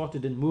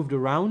transported and moved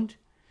around.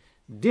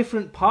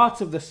 Different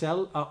parts of the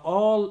cell are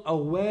all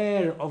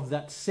aware of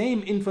that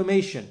same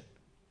information.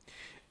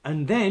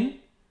 And then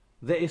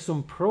there is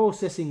some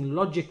processing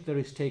logic that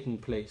is taking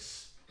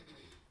place,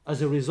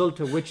 as a result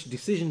of which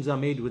decisions are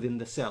made within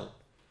the cell.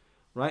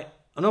 Right?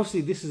 And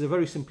obviously this is a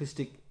very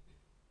simplistic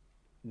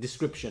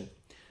description.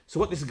 So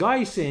what this guy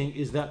is saying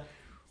is that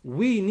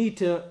we need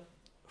to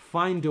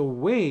find a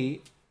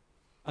way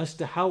as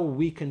to how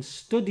we can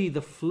study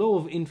the flow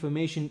of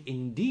information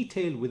in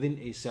detail within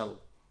a cell.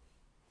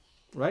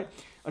 Right?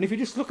 And if you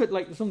just look at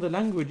like some of the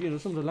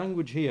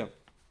language, here,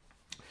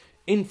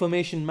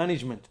 information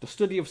management, the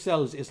study of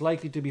cells is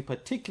likely to be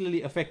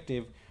particularly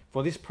effective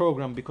for this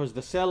program because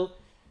the cell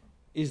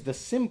is the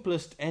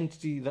simplest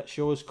entity that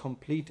shows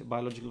complete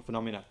biological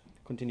phenomena.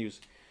 Continues.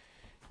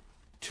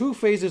 2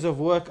 phases of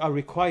work are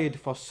required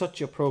for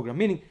such a program,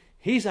 meaning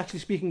he's actually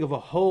speaking of a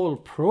whole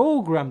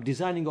program,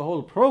 designing a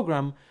whole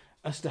program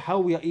as to how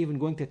we are even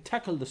going to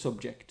tackle the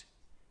subject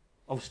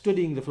of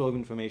studying the flow of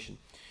information.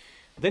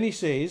 Then he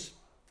says,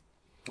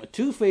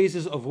 2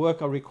 phases of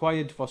work are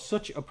required for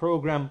such a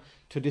program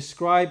to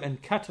describe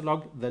and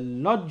catalogue the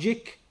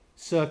logic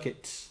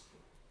circuits.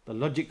 The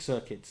logic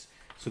circuits.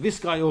 So this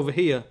guy over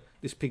here,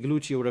 this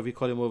Piglucci or whatever you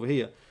call him over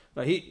here,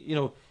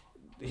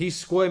 he's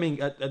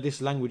squirming at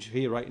this language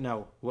here right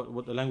now,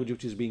 what the language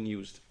which is being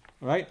used.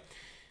 Right?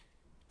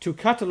 To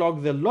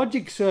catalogue the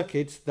logic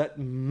circuits that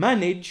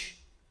manage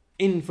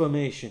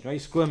information.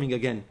 Right? Squirming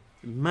again.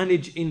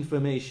 Manage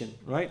information.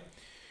 Right?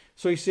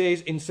 So he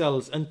says in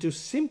cells, and to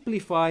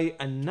simplify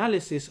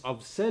analysis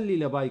of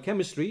cellular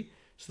biochemistry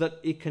so that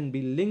it can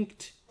be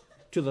linked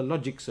to the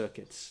logic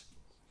circuits.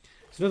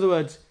 So in other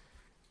words,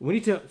 we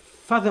need to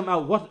fathom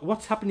out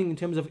what's happening in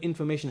terms of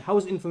information. How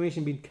is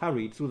information being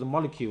carried through the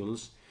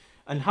molecules,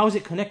 and how is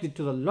it connected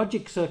to the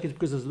logic circuits?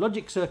 Because there's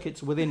logic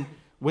circuits within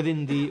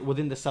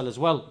the cell as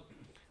well,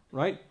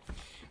 right?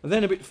 And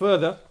then a bit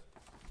further,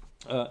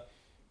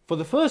 for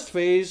the first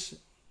phase,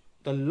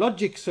 the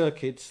logic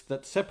circuits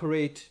that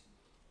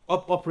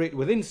operate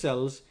within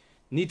cells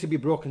need to be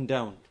broken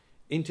down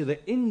into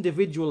the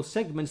individual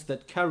segments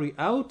that carry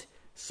out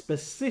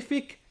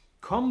specific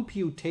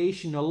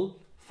computational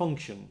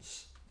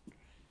functions.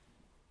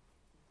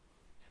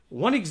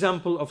 One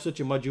example of such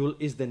a module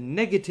is the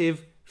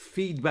negative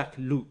feedback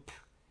loop,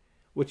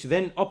 which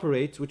often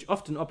operates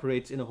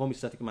in a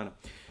homeostatic manner.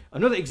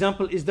 Another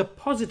example is the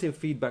positive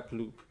feedback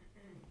loop.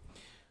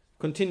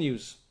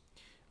 Continues.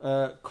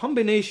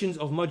 Combinations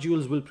of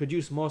modules will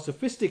produce more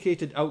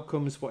sophisticated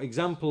outcomes. For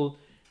example,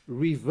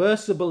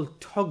 reversible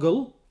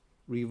toggle,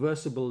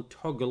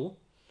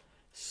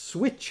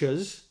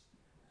 switches,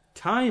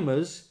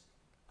 timers,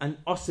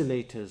 and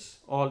oscillators,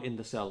 all in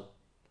the cell.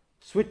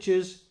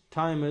 Switches,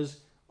 timers,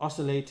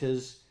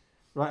 oscillators,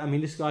 right? I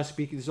mean, this guy's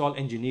speaking. This is all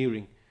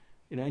engineering,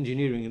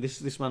 engineering. And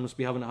this man must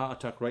be having a heart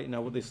attack right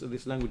now with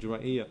this language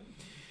right here.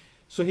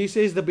 So he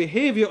says the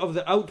behavior of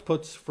the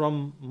outputs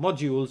from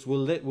modules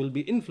will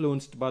be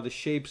influenced by the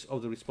shapes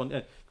of the response.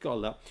 Got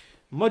all that.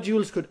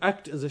 Modules could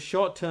act as a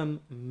short-term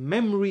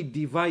memory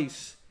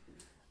device,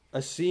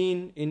 as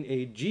seen in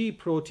a G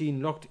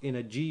protein locked in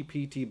a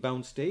GPT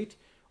bound state,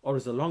 or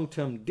as a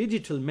long-term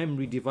digital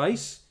memory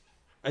device,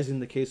 as in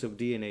the case of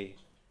DNA.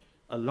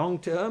 A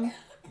long-term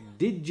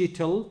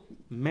digital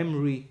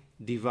memory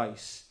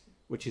device,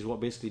 which is what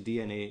basically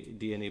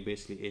DNA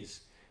basically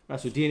is. Right,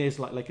 so DNA is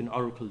like an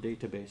Oracle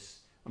database,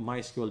 a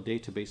MySQL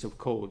database of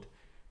code,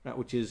 right,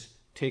 which is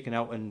taken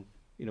out and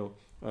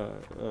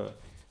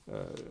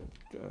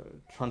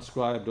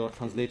transcribed or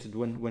translated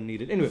when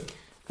needed. Anyway,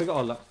 forget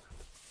all that.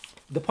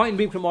 The point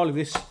being from all of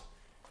this,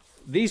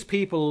 these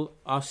people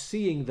are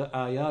seeing the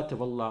ayat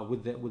of Allah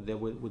with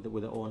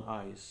their own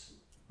eyes.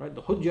 Right?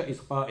 The hujjah is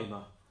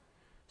qa'imah.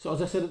 So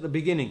as I said at the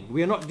beginning,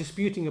 we are not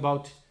disputing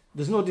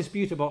there's no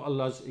dispute about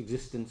Allah's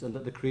existence and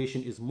that the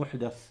creation is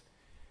muhdath,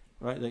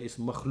 right? That it's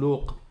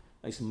makhluq,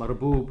 it's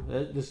marboob.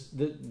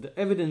 The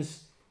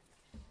evidence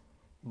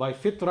by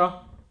fitrah,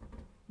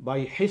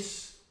 by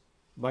hiss,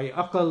 by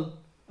aql,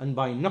 and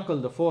by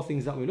naql, the 4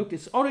 things that we looked,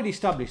 it's already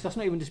established. That's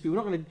not even dispute.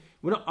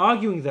 We're not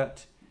arguing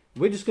that.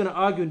 We're just going to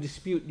argue and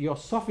dispute your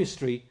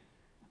sophistry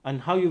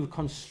and how you've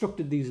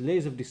constructed these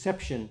layers of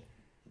deception,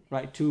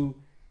 right, to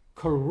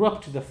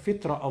corrupt the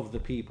fitrah of the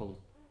people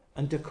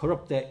and to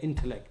corrupt their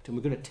intellect. And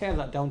we're going to tear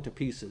that down to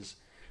pieces.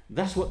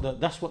 That's what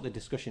the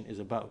discussion is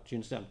about. Do you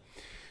understand?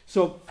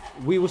 So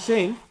we were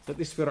saying that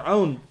this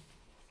Fir'aun,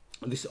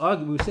 we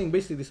were saying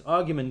basically this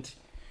argument,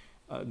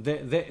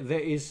 there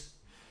is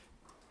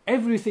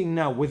everything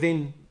now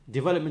within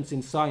developments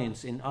in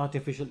science, in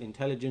artificial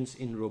intelligence,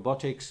 in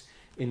robotics,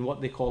 in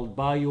what they call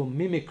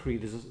biomimicry.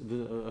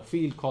 There's a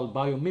field called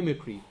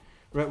biomimicry,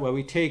 right, where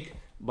we take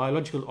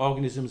biological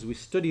organisms, we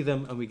study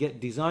them, and we get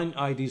design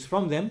ideas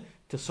from them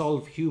to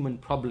solve human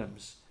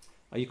problems.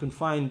 You can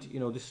find,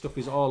 this stuff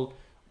is all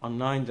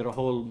online. There are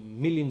whole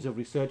millions of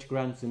research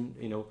grants, and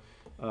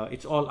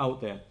it's all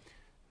out there.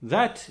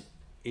 That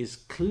is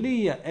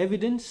clear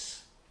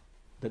evidence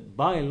that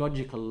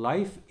biological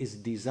life is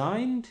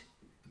designed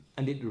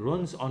and it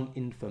runs on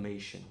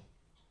information.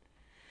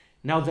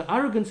 Now, the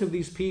arrogance of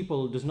these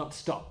people does not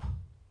stop.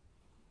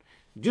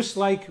 Just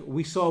like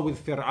we saw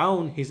with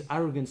Fir'aun, his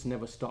arrogance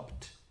never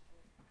stopped.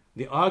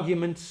 The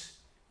arguments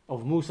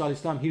of Musa alayhi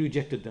salam, he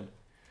rejected them.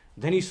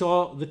 Then he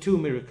saw the 2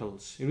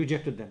 miracles, he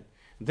rejected them.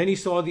 Then he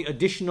saw the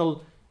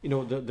additional,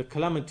 the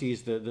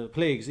calamities, the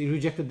plagues, he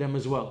rejected them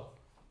as well.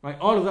 Right?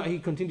 All of that he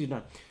continued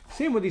on.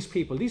 Same with these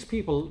people. These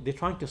people, they're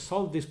trying to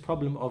solve this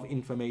problem of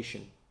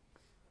information.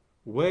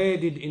 Where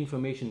did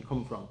information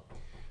come from?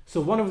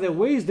 So one of the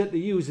ways that they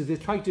use is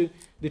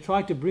they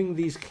try to bring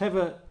these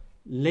clever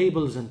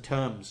labels and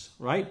terms,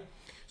 right?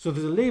 So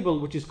there's a label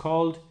which is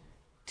called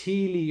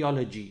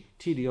teleology.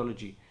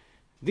 Teleology.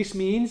 This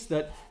means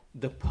that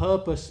the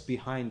purpose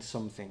behind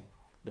something.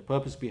 The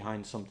purpose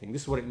behind something.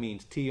 This is what it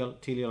means,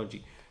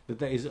 teleology. That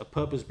there is a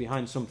purpose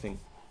behind something.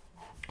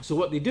 So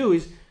what they do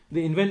is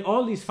they invent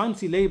all these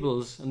fancy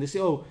labels and they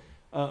say,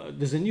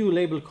 there's a new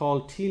label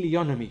called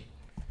teleonomy.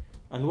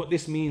 And what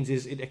this means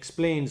is it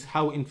explains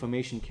how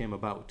information came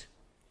about.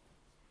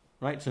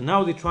 Right? So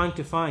now they're trying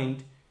to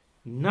find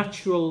a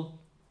natural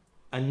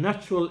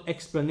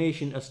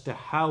explanation as to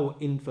how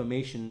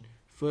information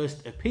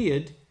first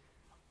appeared,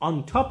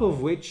 on top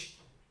of which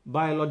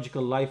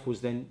biological life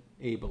was then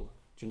able.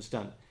 Do you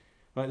understand?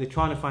 Right? They're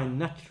trying to find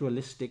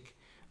naturalistic,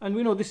 and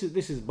we know this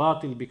is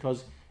batil,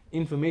 because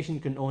information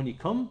can only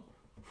come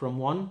from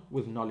one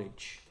with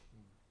knowledge.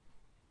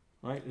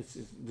 Right?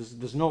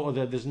 There's no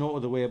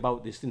other way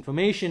about this.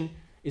 Information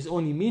is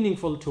only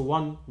meaningful to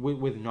one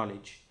with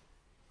knowledge.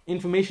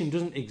 Information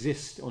doesn't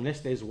exist unless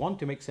there's one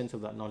to make sense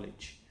of that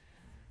knowledge.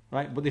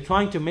 Right? But they're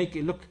trying to make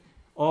it look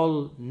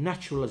all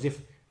natural, as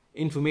if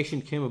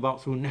information came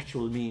about through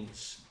natural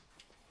means.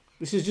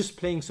 This is just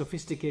playing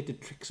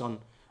sophisticated tricks on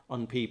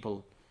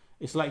people.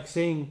 It's like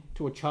saying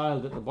to a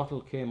child that the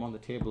bottle came on the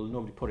table,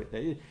 nobody put it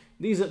there.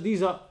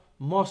 These are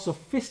more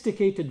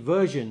sophisticated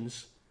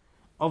versions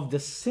of the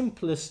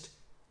simplest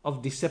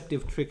of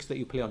deceptive tricks that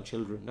you play on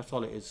children. That's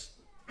all it is.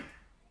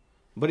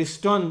 But it's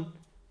done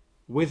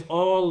with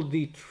all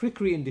the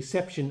trickery and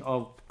deception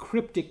of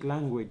cryptic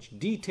language,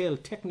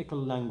 detailed technical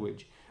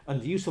language,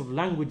 and the use of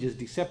language as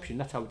deception.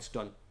 That's how it's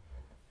done.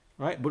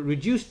 Right? But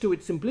reduced to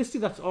its simplicity,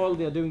 that's all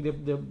they're doing.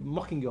 They're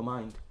mocking your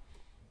mind.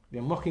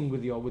 They're mocking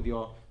with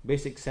your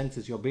basic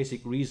senses, your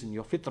basic reason,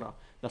 your fitrah.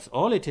 That's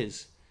all it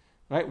is.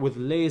 Right? With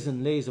layers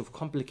and layers of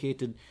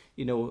complicated,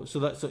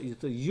 so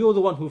you're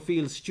the one who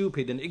feels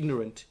stupid and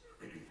ignorant,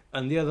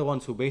 and they're the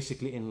ones who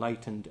basically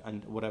enlightened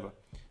and whatever.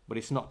 But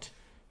it's not.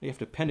 You have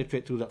to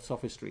penetrate through that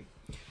sophistry.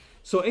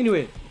 So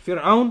anyway,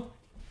 Fir'aun,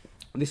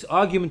 this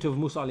argument of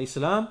Musa alayhi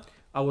salam,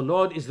 our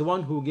Lord is the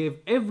one who gave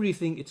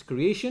everything its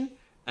creation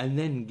and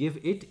then give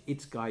it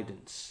its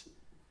guidance.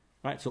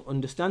 Right? So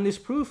understand this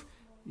proof.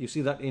 You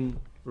see that in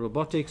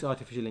robotics,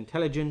 artificial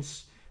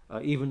intelligence,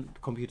 even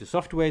computer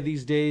software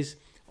these days.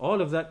 All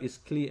of that is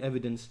clear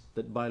evidence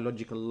that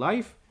biological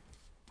life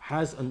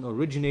has an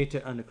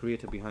originator and a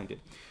creator behind it.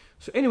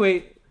 So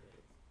anyway,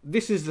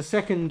 this is the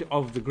second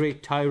of the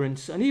great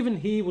tyrants, and even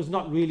he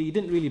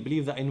didn't really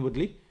believe that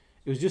inwardly.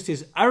 It was just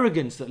his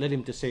arrogance that led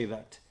him to say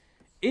that.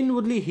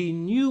 Inwardly he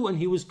knew and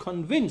he was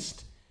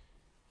convinced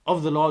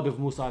of the Lord of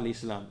Musa alayhi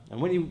salam. And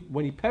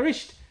when he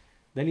perished,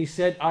 then he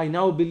said, I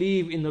now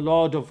believe in the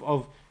Lord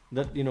of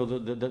that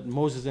that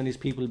Moses and his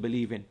people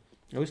believe in.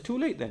 It was too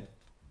late then.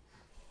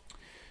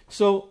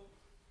 So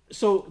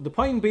the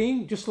point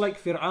being, just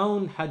like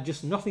Fir'aun had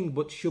just nothing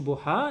but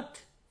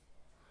shubuhat,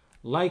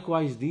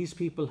 likewise these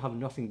people have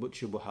nothing but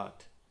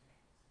shubuhat.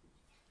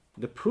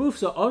 The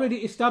proofs are already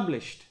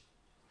established.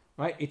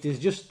 Right? It is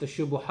just the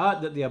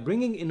shubuhat that they are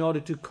bringing in order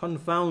to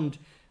confound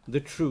the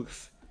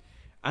truth.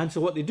 And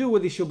so what they do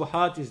with the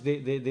shubuhat is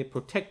they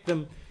protect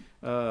them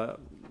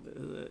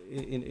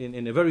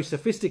in a very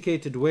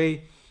sophisticated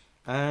way,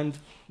 and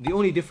the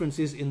only difference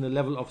is in the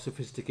level of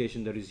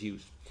sophistication that is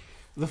used.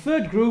 The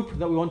third group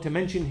that we want to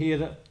mention here,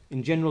 that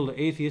in general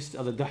the atheists,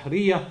 are the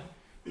Dahriya,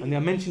 and they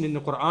are mentioned in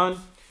the Quran.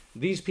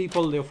 These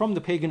people, they're from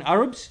the pagan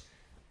Arabs.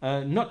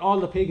 Not all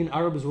the pagan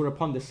Arabs were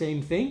upon the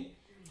same thing.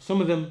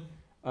 Some of them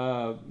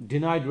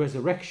denied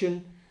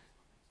resurrection.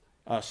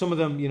 Some of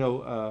them,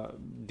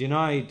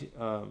 denied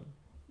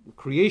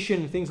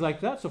creation, things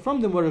like that. So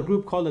from them were a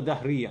group called the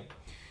Dahriya.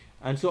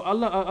 And so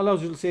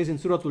Allah says in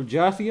Surah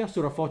Al-Jathiyah,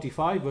 Surah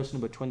 45, verse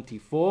number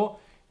 24,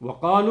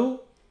 وَقَالُوا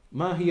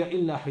مَا هِيَ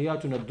إِلَّا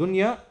حَيَاتُنَا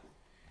الدُّنْيَا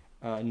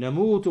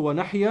نَمُوتُ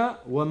وَنَحْيَا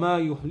وَمَا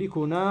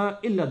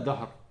يُهْلِكُنَا إِلَّا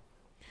الدَّهْرِ.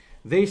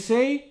 They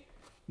say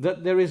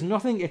that there is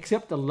nothing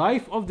except the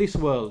life of this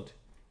world.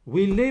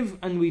 We live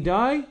and we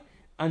die,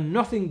 and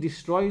nothing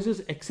destroys us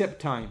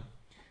except time.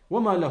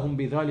 وَمَا لَهُمْ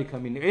بِذَلِكَ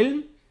مِنْ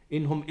عِلْمٍ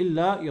إِنْهُمْ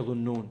إِلَّا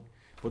يَظُنُّونَ.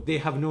 But they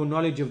have no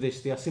knowledge of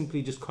this. They are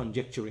simply just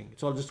conjecturing.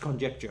 It's all just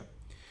conjecture.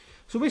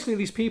 So basically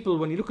these people,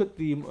 when you look at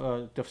the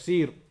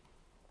tafsir,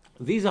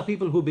 these are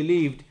people who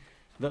believed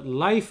that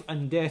life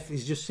and death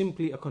is just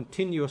simply a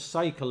continuous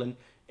cycle, and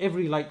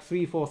every like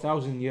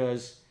 3,000-4,000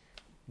 years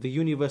the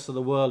universe or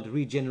the world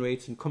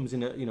regenerates and comes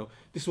in a,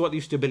 this is what they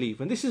used to believe.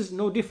 And this is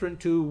no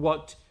different to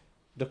what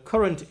the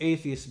current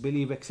atheists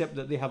believe, except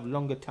that they have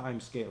longer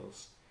time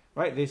scales,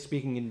 right? They're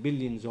speaking in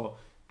billions or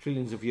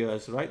trillions of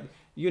years, right?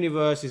 The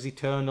universe is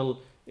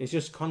eternal. It's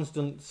just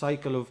constant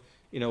cycle of,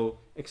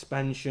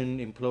 expansion,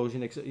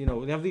 implosion,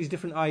 they have these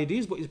different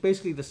ideas, but it's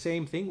basically the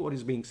same thing, what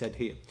is being said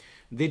here.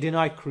 They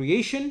deny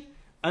creation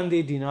and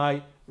they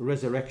deny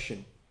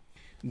resurrection.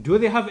 Do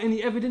they have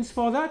any evidence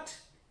for that?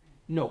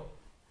 No.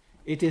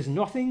 It is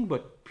nothing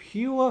but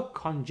pure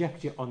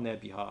conjecture on their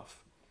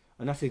behalf.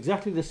 And that's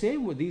exactly the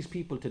same with these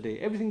people today.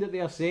 Everything that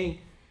they are saying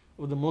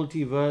with the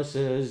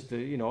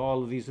multiverses,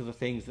 all of these other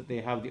things that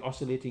they have, the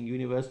oscillating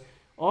universe,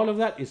 all of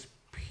that is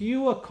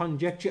pure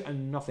conjecture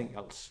and nothing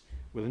else,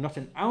 with not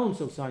an ounce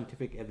of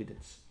scientific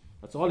evidence.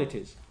 That's all it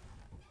is.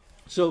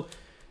 So,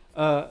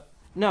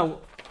 now,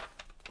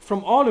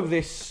 from all of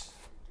this,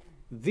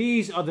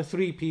 these are the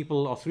three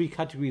people or three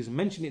categories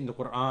mentioned in the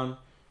Quran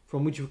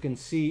from which we can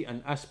see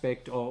an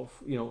aspect of,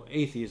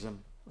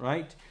 atheism,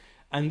 right?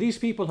 And these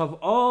people have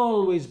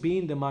always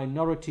been the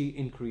minority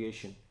in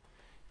creation.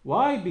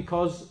 Why?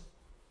 Because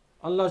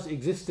Allah's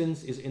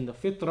existence is in the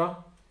fitrah,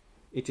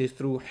 it is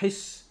through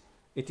hiss,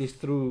 it is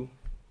through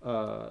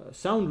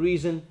sound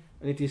reason,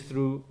 and it is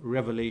through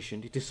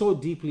revelation. It is so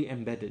deeply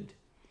embedded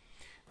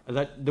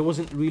that there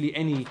wasn't really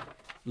any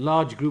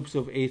large groups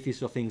of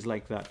atheists or things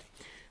like that.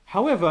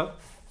 However,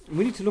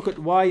 we need to look at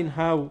why and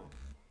how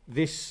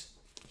this,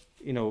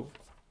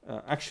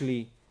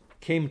 actually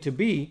came to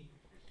be,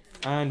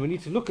 and we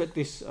need to look at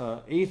this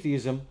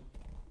atheism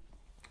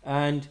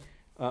and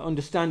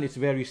understand its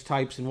various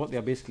types and what they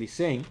are basically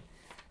saying.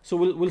 So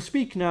we'll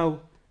speak now.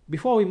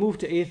 Before we move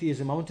to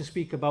atheism, I want to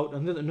speak about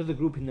another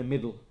group in the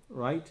middle,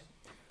 right?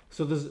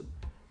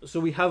 So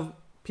we have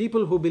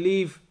people who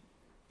believe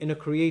in a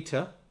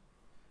creator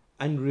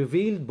and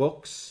revealed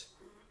books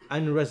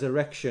and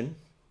resurrection,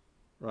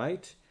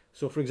 right?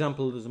 So for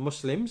example, there's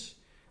Muslims,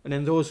 and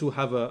then those who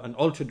have an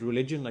altered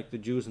religion like the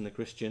Jews and the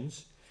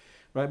Christians,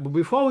 right? But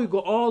before we go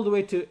all the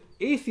way to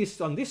atheists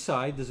on this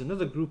side, there's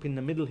another group in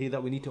the middle here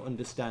that we need to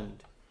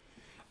understand.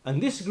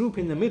 And this group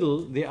in the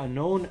middle, they are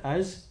known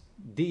as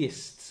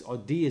deists or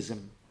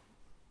deism.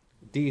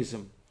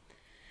 Deism.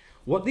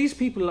 What these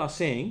people are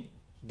saying,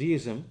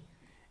 deism,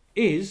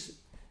 is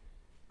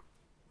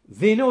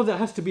they know there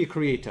has to be a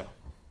creator,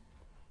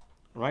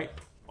 right?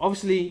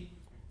 Obviously,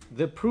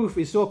 the proof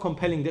is so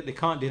compelling that they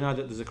can't deny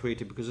that there's a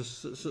creator because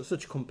it's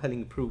such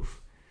compelling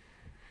proof.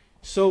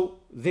 So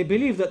they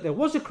believe that there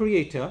was a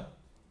creator,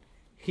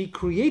 he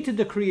created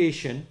the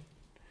creation,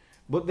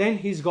 but then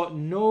he's got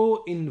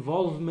no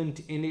involvement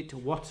in it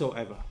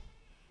whatsoever.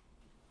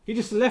 He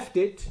just left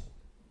it,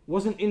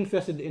 wasn't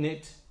interested in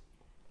it,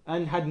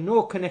 and had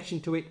no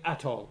connection to it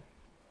at all.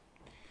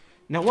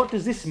 Now what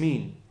does this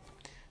mean?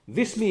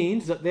 This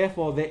means that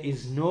therefore there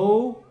is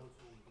no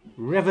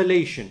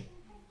revelation,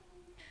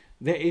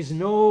 there is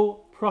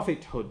no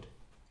prophethood,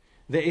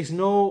 there is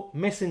no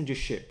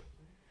messengership,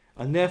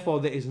 and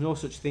therefore there is no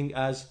such thing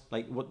as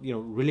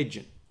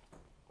religion.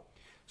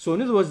 So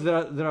in other words,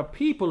 there are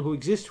people who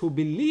exist who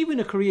believe in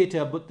a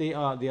creator, but they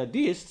are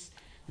deists.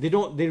 They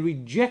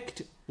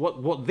reject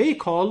what they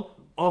call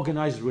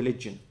organized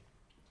religion.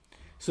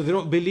 So they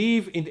don't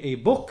believe in a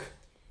book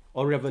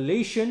or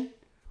revelation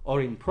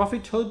or in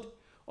prophethood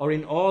or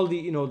in all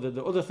the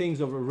the other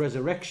things of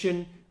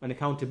resurrection and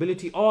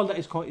accountability. All that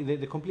is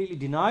they completely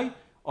deny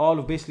all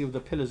of basically of the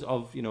pillars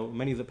of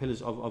many of the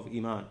pillars of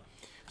Iman.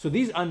 So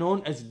these are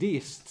known as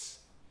deists,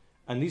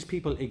 and these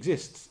people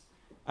exist,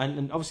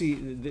 and obviously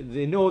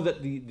they know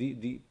that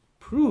the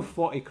proof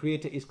for a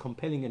creator is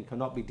compelling and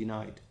cannot be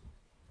denied.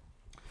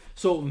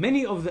 So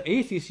many of the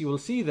atheists, you will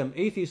see them,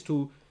 atheists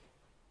who,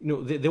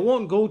 they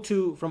won't go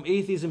from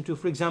atheism to,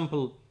 for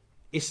example,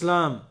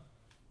 Islam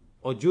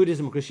or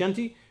Judaism or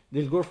Christianity.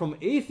 They'll go from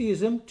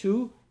atheism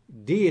to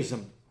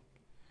deism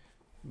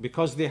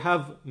because they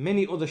have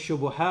many other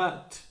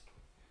shubuhat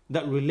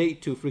that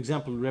relate to, for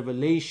example,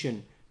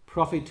 revelation,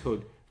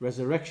 prophethood,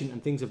 resurrection,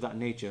 and things of that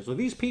nature. So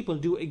these people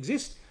do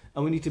exist,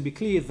 and we need to be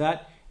clear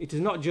that it is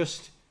not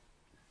just,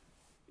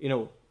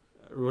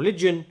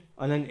 religion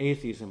and then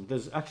atheism.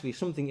 There's actually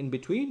something in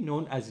between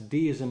known as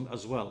deism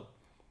as well.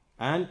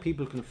 And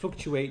people can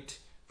fluctuate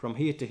from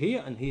here to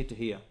here and here to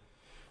here.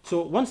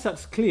 So once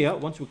that's clear,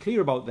 once we're clear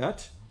about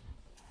that,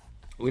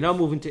 we now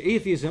move into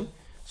atheism.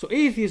 So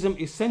atheism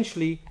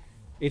essentially,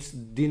 it's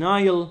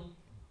denial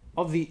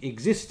of the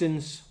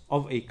existence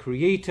of a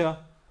creator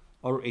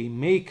or a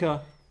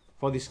maker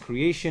for this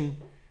creation.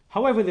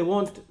 However, they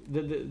won't,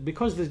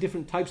 because there's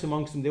different types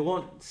amongst them, they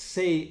won't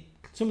say,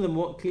 some of them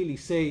won't clearly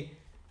say,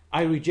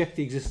 I reject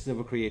the existence of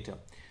a creator.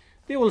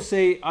 They will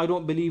say, I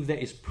don't believe there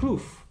is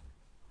proof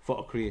for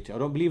a creator. I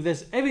don't believe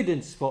there's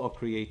evidence for a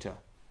creator.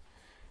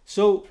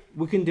 So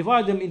we can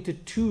divide them into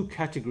two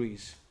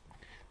categories.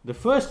 The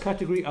first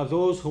category are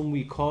those whom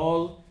we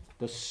call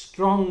the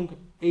strong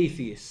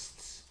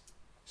atheists.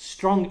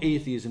 Strong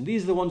atheism.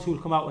 These are the ones who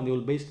will come out and they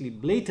will basically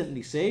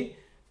blatantly say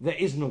there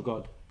is no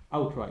God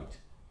outright.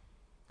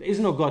 There is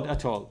no God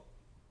at all.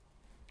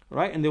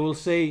 Right? And they will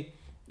say,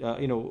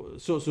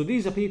 so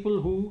these are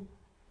people who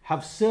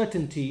have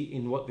certainty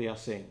in what they are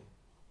saying.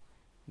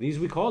 These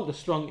we call the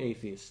strong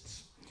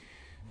atheists.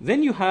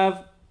 Then you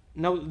have,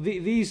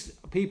 these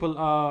people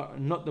are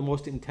not the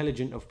most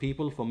intelligent of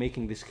people for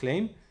making this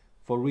claim,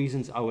 for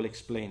reasons I will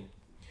explain.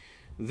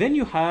 Then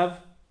you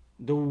have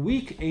the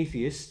weak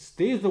atheists.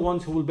 They're the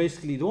ones who will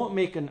basically, they won't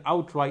make an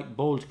outright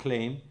bold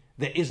claim,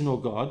 there is no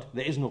God,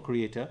 there is no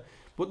creator,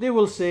 but they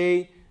will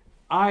say,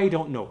 I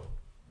don't know.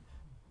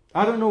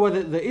 I don't know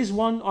whether there is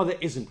one or there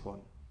isn't one.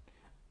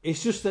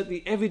 It's just that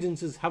the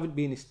evidences haven't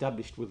been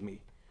established with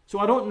me. So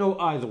I don't know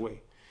either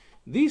way.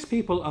 These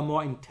people are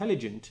more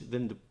intelligent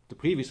than the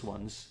previous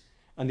ones,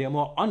 and they are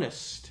more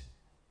honest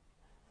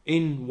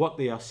in what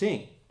they are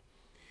saying.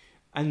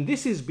 And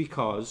this is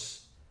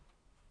because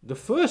the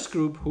first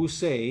group who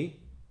say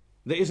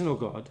there is no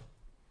God,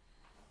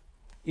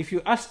 if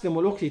you ask them,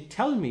 well, okay,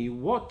 tell me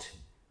what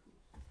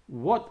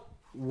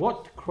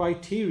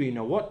criterion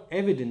or what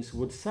evidence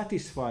would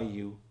satisfy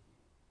you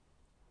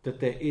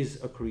that there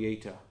is a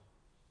creator?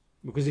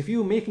 Because if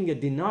you're making a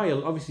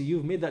denial, obviously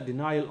you've made that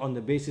denial on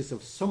the basis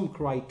of some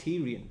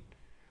criterion.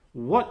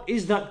 What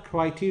is that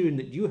criterion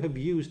that you have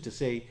used to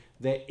say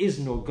there is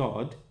no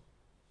God?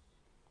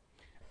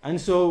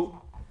 And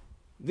so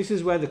this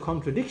is where the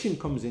contradiction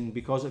comes in,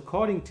 because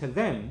according to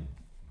them,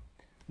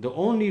 the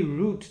only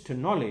route to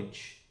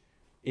knowledge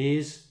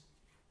is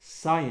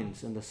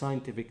science and the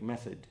scientific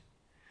method.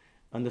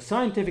 And the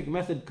scientific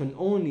method can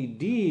only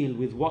deal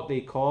with what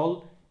they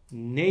call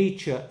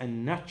nature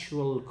and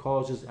natural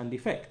causes and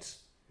effects.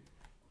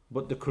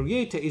 But the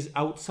creator is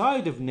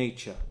outside of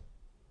nature.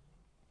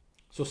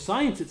 So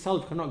science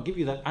itself cannot give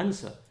you that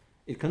answer.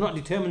 It cannot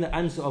determine the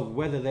answer of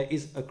whether there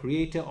is a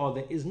creator or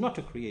there is not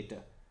a creator.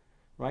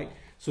 Right?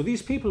 So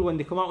these people, when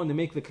they come out and they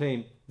make the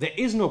claim, there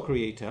is no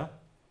creator,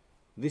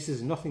 this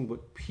is nothing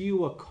but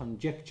pure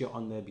conjecture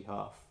on their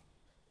behalf.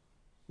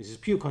 This is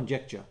pure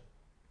conjecture.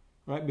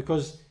 Right?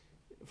 Because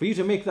for you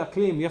to make that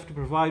claim, you have to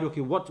provide, okay,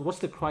 what's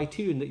the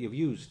criterion that you've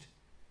used?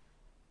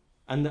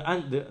 And the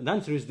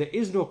answer is there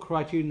is no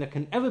criterion that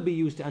can ever be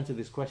used to answer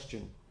this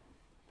question.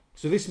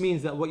 So this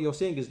means that what you're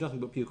saying is nothing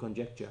but pure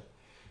conjecture.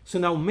 So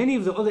now many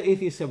of the other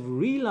atheists have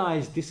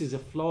realized this is a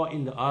flaw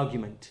in the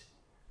argument.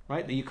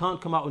 Right? That you can't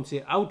come out and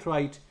say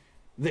outright,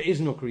 there is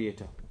no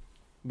creator.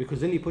 Because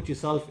then you put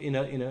yourself in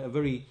a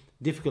very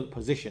difficult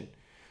position.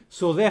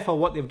 So therefore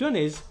what they've done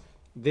is,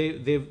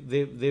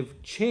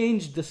 they've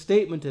changed the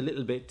statement a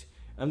little bit.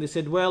 And they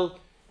said, well,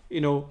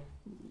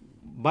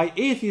 by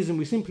atheism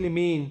we simply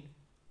mean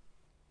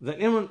that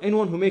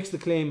anyone who makes the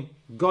claim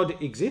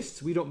God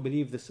exists, we don't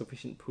believe there's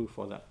sufficient proof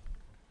for that.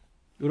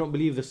 We don't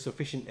believe there's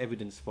sufficient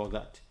evidence for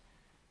that.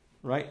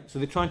 Right? So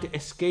they're trying to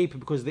escape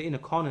because they're in a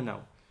corner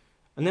now.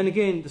 And then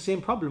again, the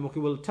same problem. Okay,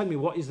 well, tell me,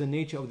 what is the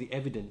nature of the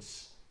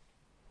evidence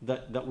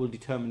that will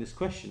determine this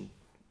question?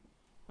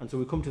 And so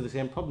we come to the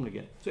same problem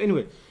again. So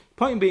anyway,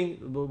 point being,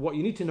 what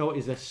you need to know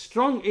is a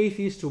strong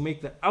atheist who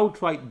make the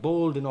outright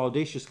bold and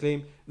audacious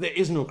claim, there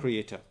is no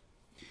creator.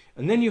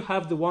 And then you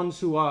have the ones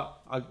who are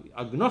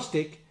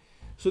agnostic.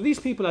 So these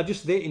people are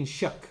just there in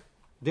shock.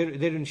 They're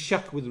in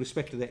shock with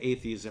respect to their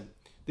atheism.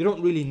 They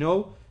don't really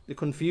know, they're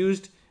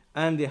confused,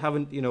 and they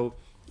haven't,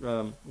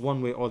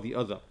 one way or the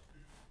other.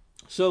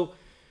 So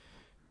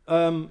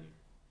the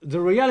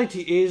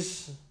reality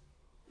is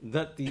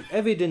that the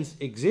evidence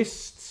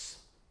exists,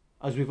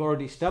 as we've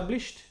already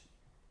established.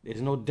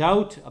 There's no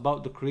doubt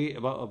about the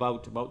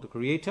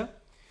creator,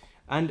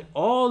 and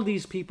all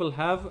these people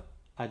have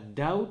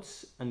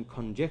doubts and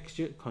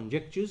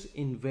conjectures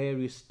in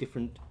various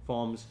different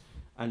forms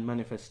and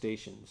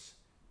manifestations.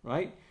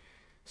 Right?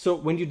 So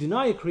when you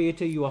deny a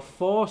creator, you are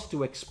forced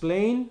to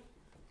explain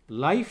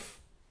life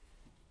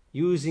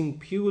using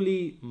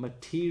purely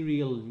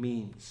material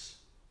means.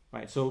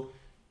 Right? So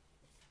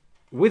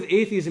with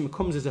atheism, it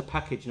comes as a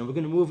package. Now we're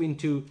going to move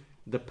into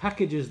the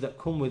packages that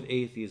come with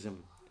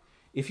atheism.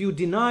 If you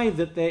deny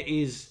that there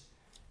is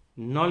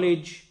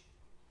knowledge,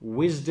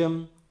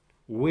 wisdom,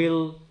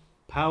 will,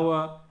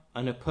 power,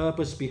 and a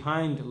purpose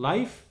behind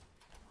life,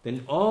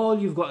 then all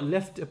you've got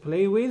left to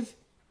play with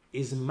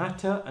is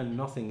matter and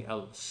nothing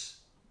else.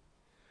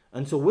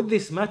 And so with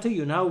this matter,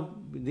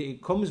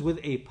 it comes with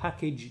a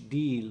package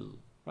deal.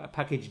 Right? A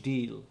package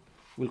deal.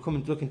 We'll come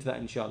and look into that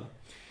inshallah.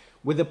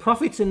 With the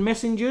prophets and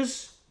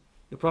messengers,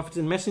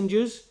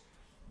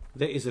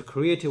 there is a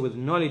creator with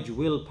knowledge,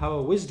 will,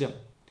 power, wisdom.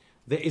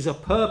 There is a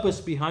purpose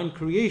behind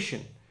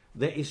creation.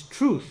 There is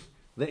truth.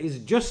 There is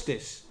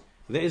justice.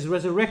 There is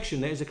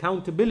resurrection. There is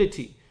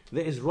accountability.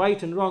 There is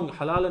right and wrong,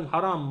 halal and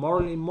haram,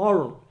 moral and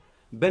immoral,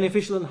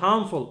 beneficial and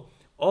harmful.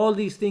 All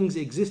these things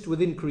exist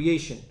within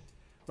creation.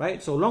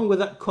 Right? So along with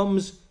that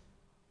comes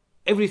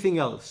everything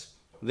else.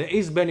 There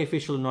is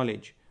beneficial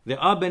knowledge. There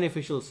are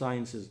beneficial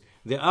sciences.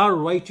 There are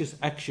righteous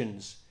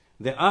actions.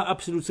 There are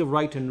absolutes of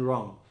right and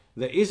wrong.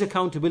 There is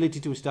accountability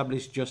to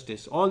establish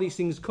justice. All these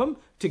things come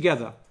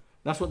together.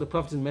 That's what the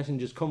prophets and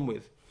messengers come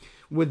with.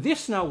 With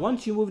this now,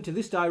 once you move into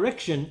this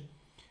direction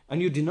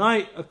and you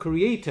deny a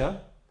creator,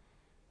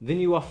 then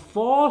you are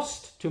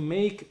forced to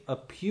make a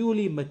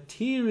purely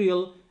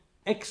material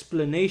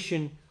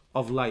explanation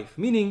of life.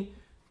 Meaning,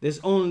 there's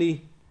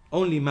only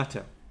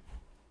matter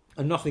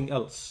and nothing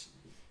else.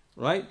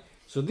 Right?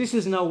 So this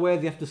is now where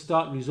they have to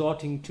start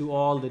resorting to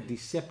all the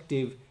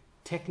deceptive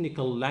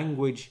technical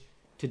language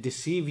to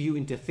deceive you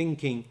into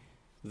thinking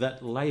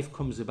that life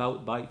comes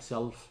about by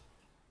itself.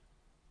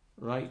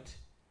 Right?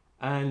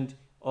 And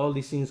all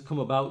these things come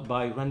about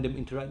by random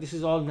interaction. This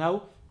is all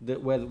now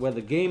where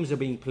the games are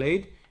being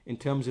played in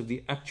terms of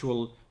the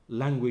actual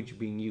language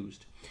being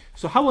used.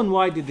 So how and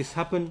why did this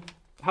happen?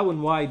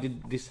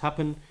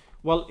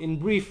 Well, in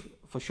brief,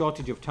 for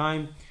shortage of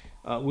time,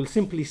 we'll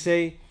simply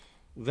say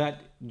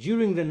that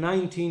during the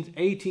 19th,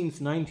 18th,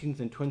 19th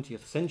and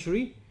 20th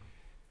century,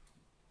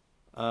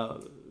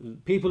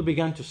 people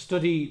began to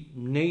study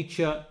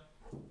nature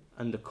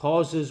and the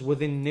causes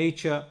within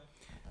nature,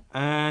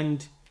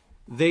 and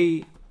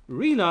they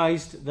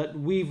realized that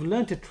we've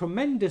learnt a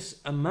tremendous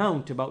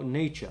amount about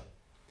nature.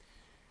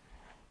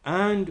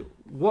 And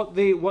what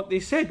they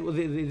said,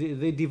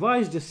 they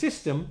devised a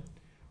system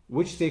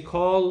which they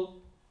call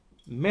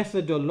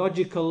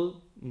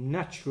methodological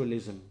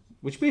naturalism,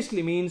 which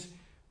basically means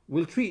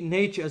we'll treat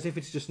nature as if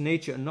it's just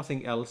nature and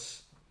nothing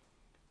else,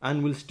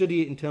 and we'll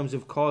study it in terms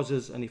of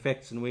causes and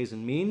effects and ways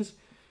and means,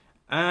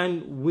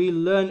 and we'll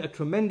learn a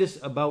tremendous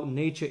about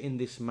nature in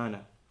this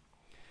manner.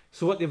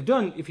 So what they've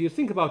done, if you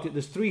think about it,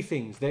 there's three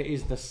things. There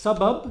is the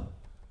sabab.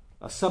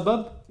 A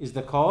sabab is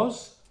the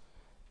cause.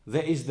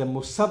 There is the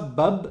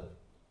musabbab,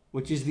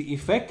 which is the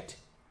effect.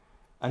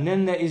 And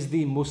then there is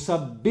the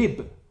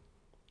musabbib,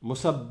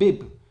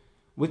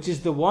 which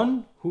is the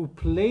one who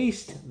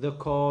placed the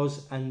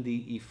cause and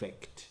the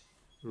effect.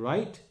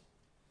 Right?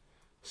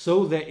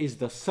 So there is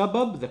the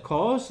sabab, the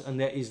cause, and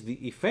there is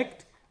the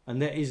effect,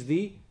 and there is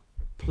the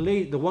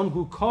one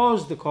who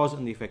caused the cause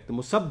and the effect, the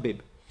musabbib.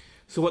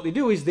 So what they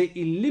do is they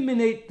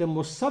eliminate the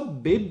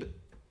musabbib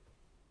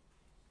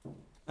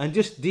and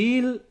just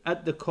deal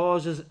at the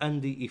causes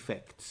and the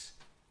effects.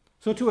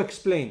 So to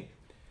explain,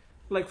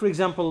 like for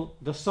example,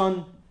 the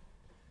sun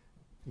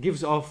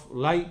gives off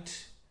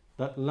light.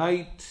 That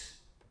light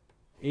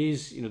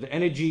is, the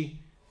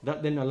energy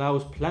that then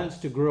allows plants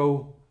to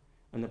grow,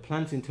 and the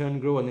plants in turn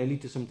grow and they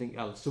lead to something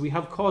else. So we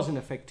have cause and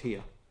effect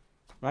here,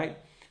 right?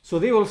 So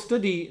they will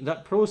study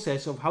that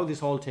process of how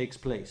this all takes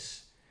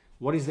place.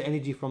 What is the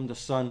energy from the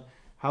sun?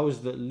 How is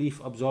the leaf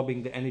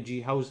absorbing the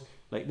energy?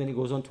 Then it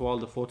goes on to all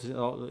the photos,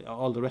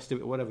 all the rest of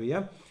it, whatever,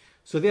 yeah?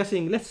 So they're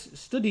saying, let's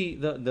study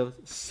the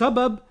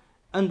sabab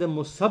and the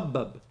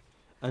musabbab,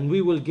 and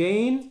we will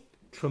gain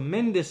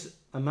tremendous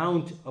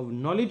amount of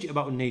knowledge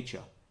about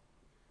nature.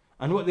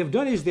 And what they've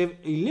done is they've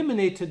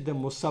eliminated the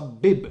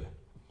musabbib,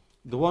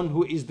 the one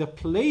who is the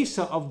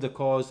placer of the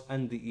cause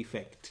and the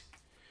effect.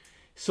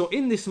 So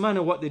in this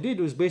manner, what they did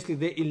was basically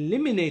they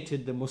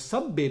eliminated the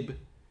musabbib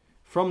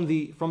from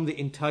the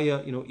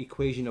entire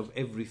equation of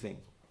everything.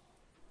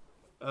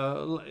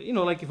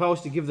 Like if I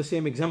was to give the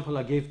same example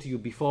I gave to you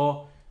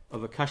before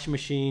of a cash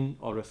machine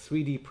or a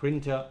 3D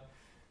printer,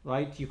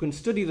 right? You can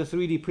study the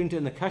 3D printer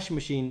and the cash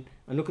machine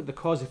and look at the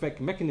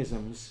cause-effect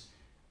mechanisms,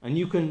 and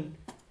you can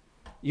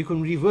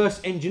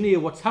reverse engineer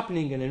what's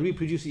happening and then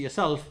reproduce it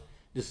yourself.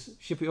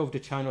 Just ship it over to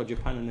China or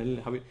Japan and then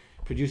have it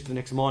produced the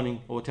next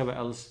morning or whatever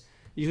else.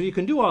 You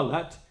can do all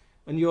that.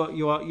 And you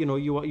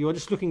are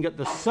just looking at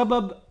the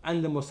sabab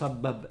and the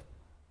musabbab.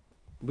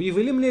 But you've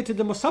eliminated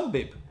the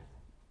musabbib.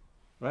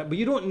 Right? But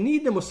you don't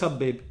need the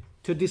musabbib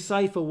to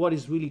decipher what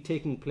is really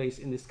taking place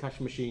in this cash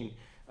machine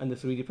and the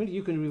 3D printer.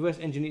 You can reverse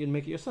engineer and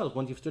make it yourself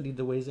once you've studied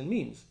the ways and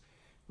means.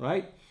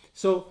 Right?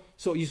 So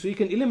you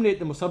can eliminate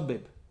the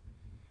musabbib.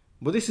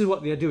 But this is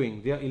what they are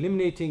doing. They are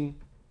eliminating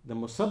the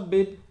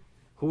musabbib,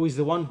 who is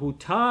the one who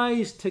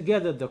ties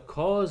together the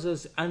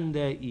causes and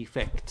their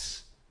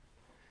effects.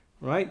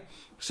 Right?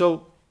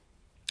 So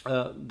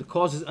the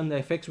causes and the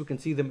effects, we can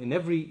see them in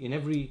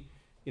every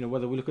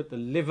whether we look at the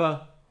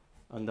liver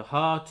and the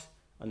heart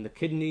and the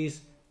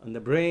kidneys and the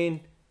brain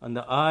and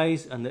the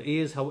eyes and the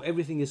ears, how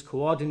everything is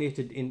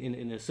coordinated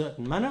in a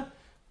certain manner.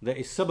 There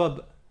is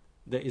sabab,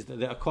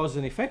 there are causes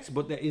and effects,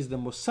 but there is the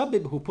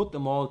musabbib who put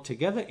them all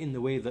together in the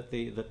way that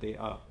they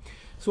are.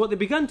 So what they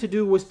began to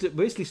do was to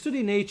basically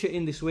study nature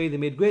in this way. They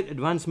made great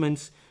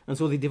advancements, and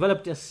so they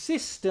developed a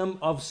system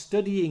of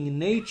studying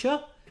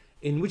nature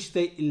in which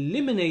they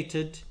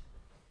eliminated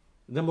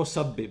the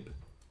musabbib,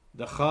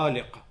 the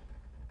khaliq,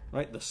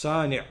 right, the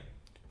sani'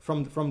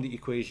 from the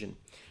equation.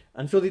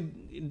 And so they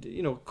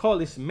call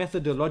this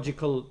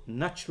methodological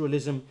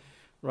naturalism,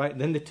 right?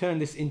 Then they turn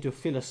this into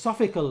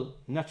philosophical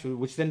naturalism,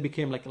 which then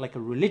became like a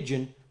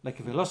religion, like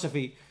a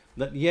philosophy,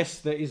 that yes,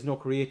 there is no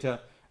creator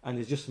and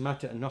it's just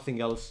matter and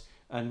nothing else,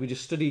 and we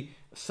just study,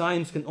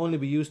 science can only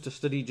be used to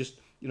study just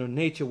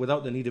nature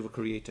without the need of a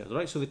creator,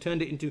 right? So they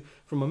turned it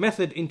from a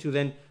method into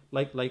then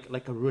like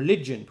a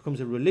religion, becomes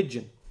a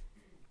religion.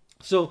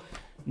 So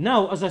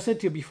now, as I said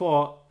to you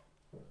before,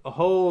 a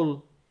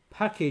whole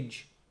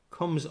package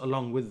comes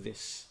along with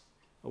this.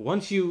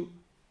 Once you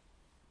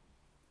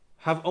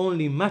have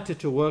only matter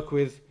to work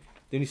with,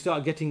 then you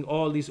start getting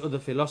all these other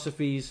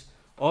philosophies,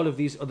 all of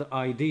these other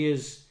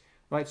ideas,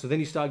 right? So then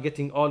you start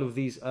getting all of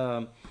these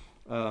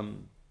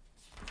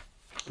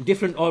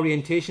different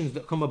orientations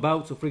that come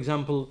about. So for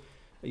example,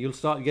 you'll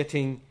start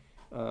getting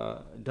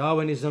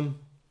Darwinism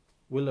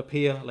will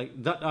appear, like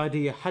that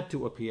idea has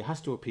to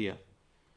appear.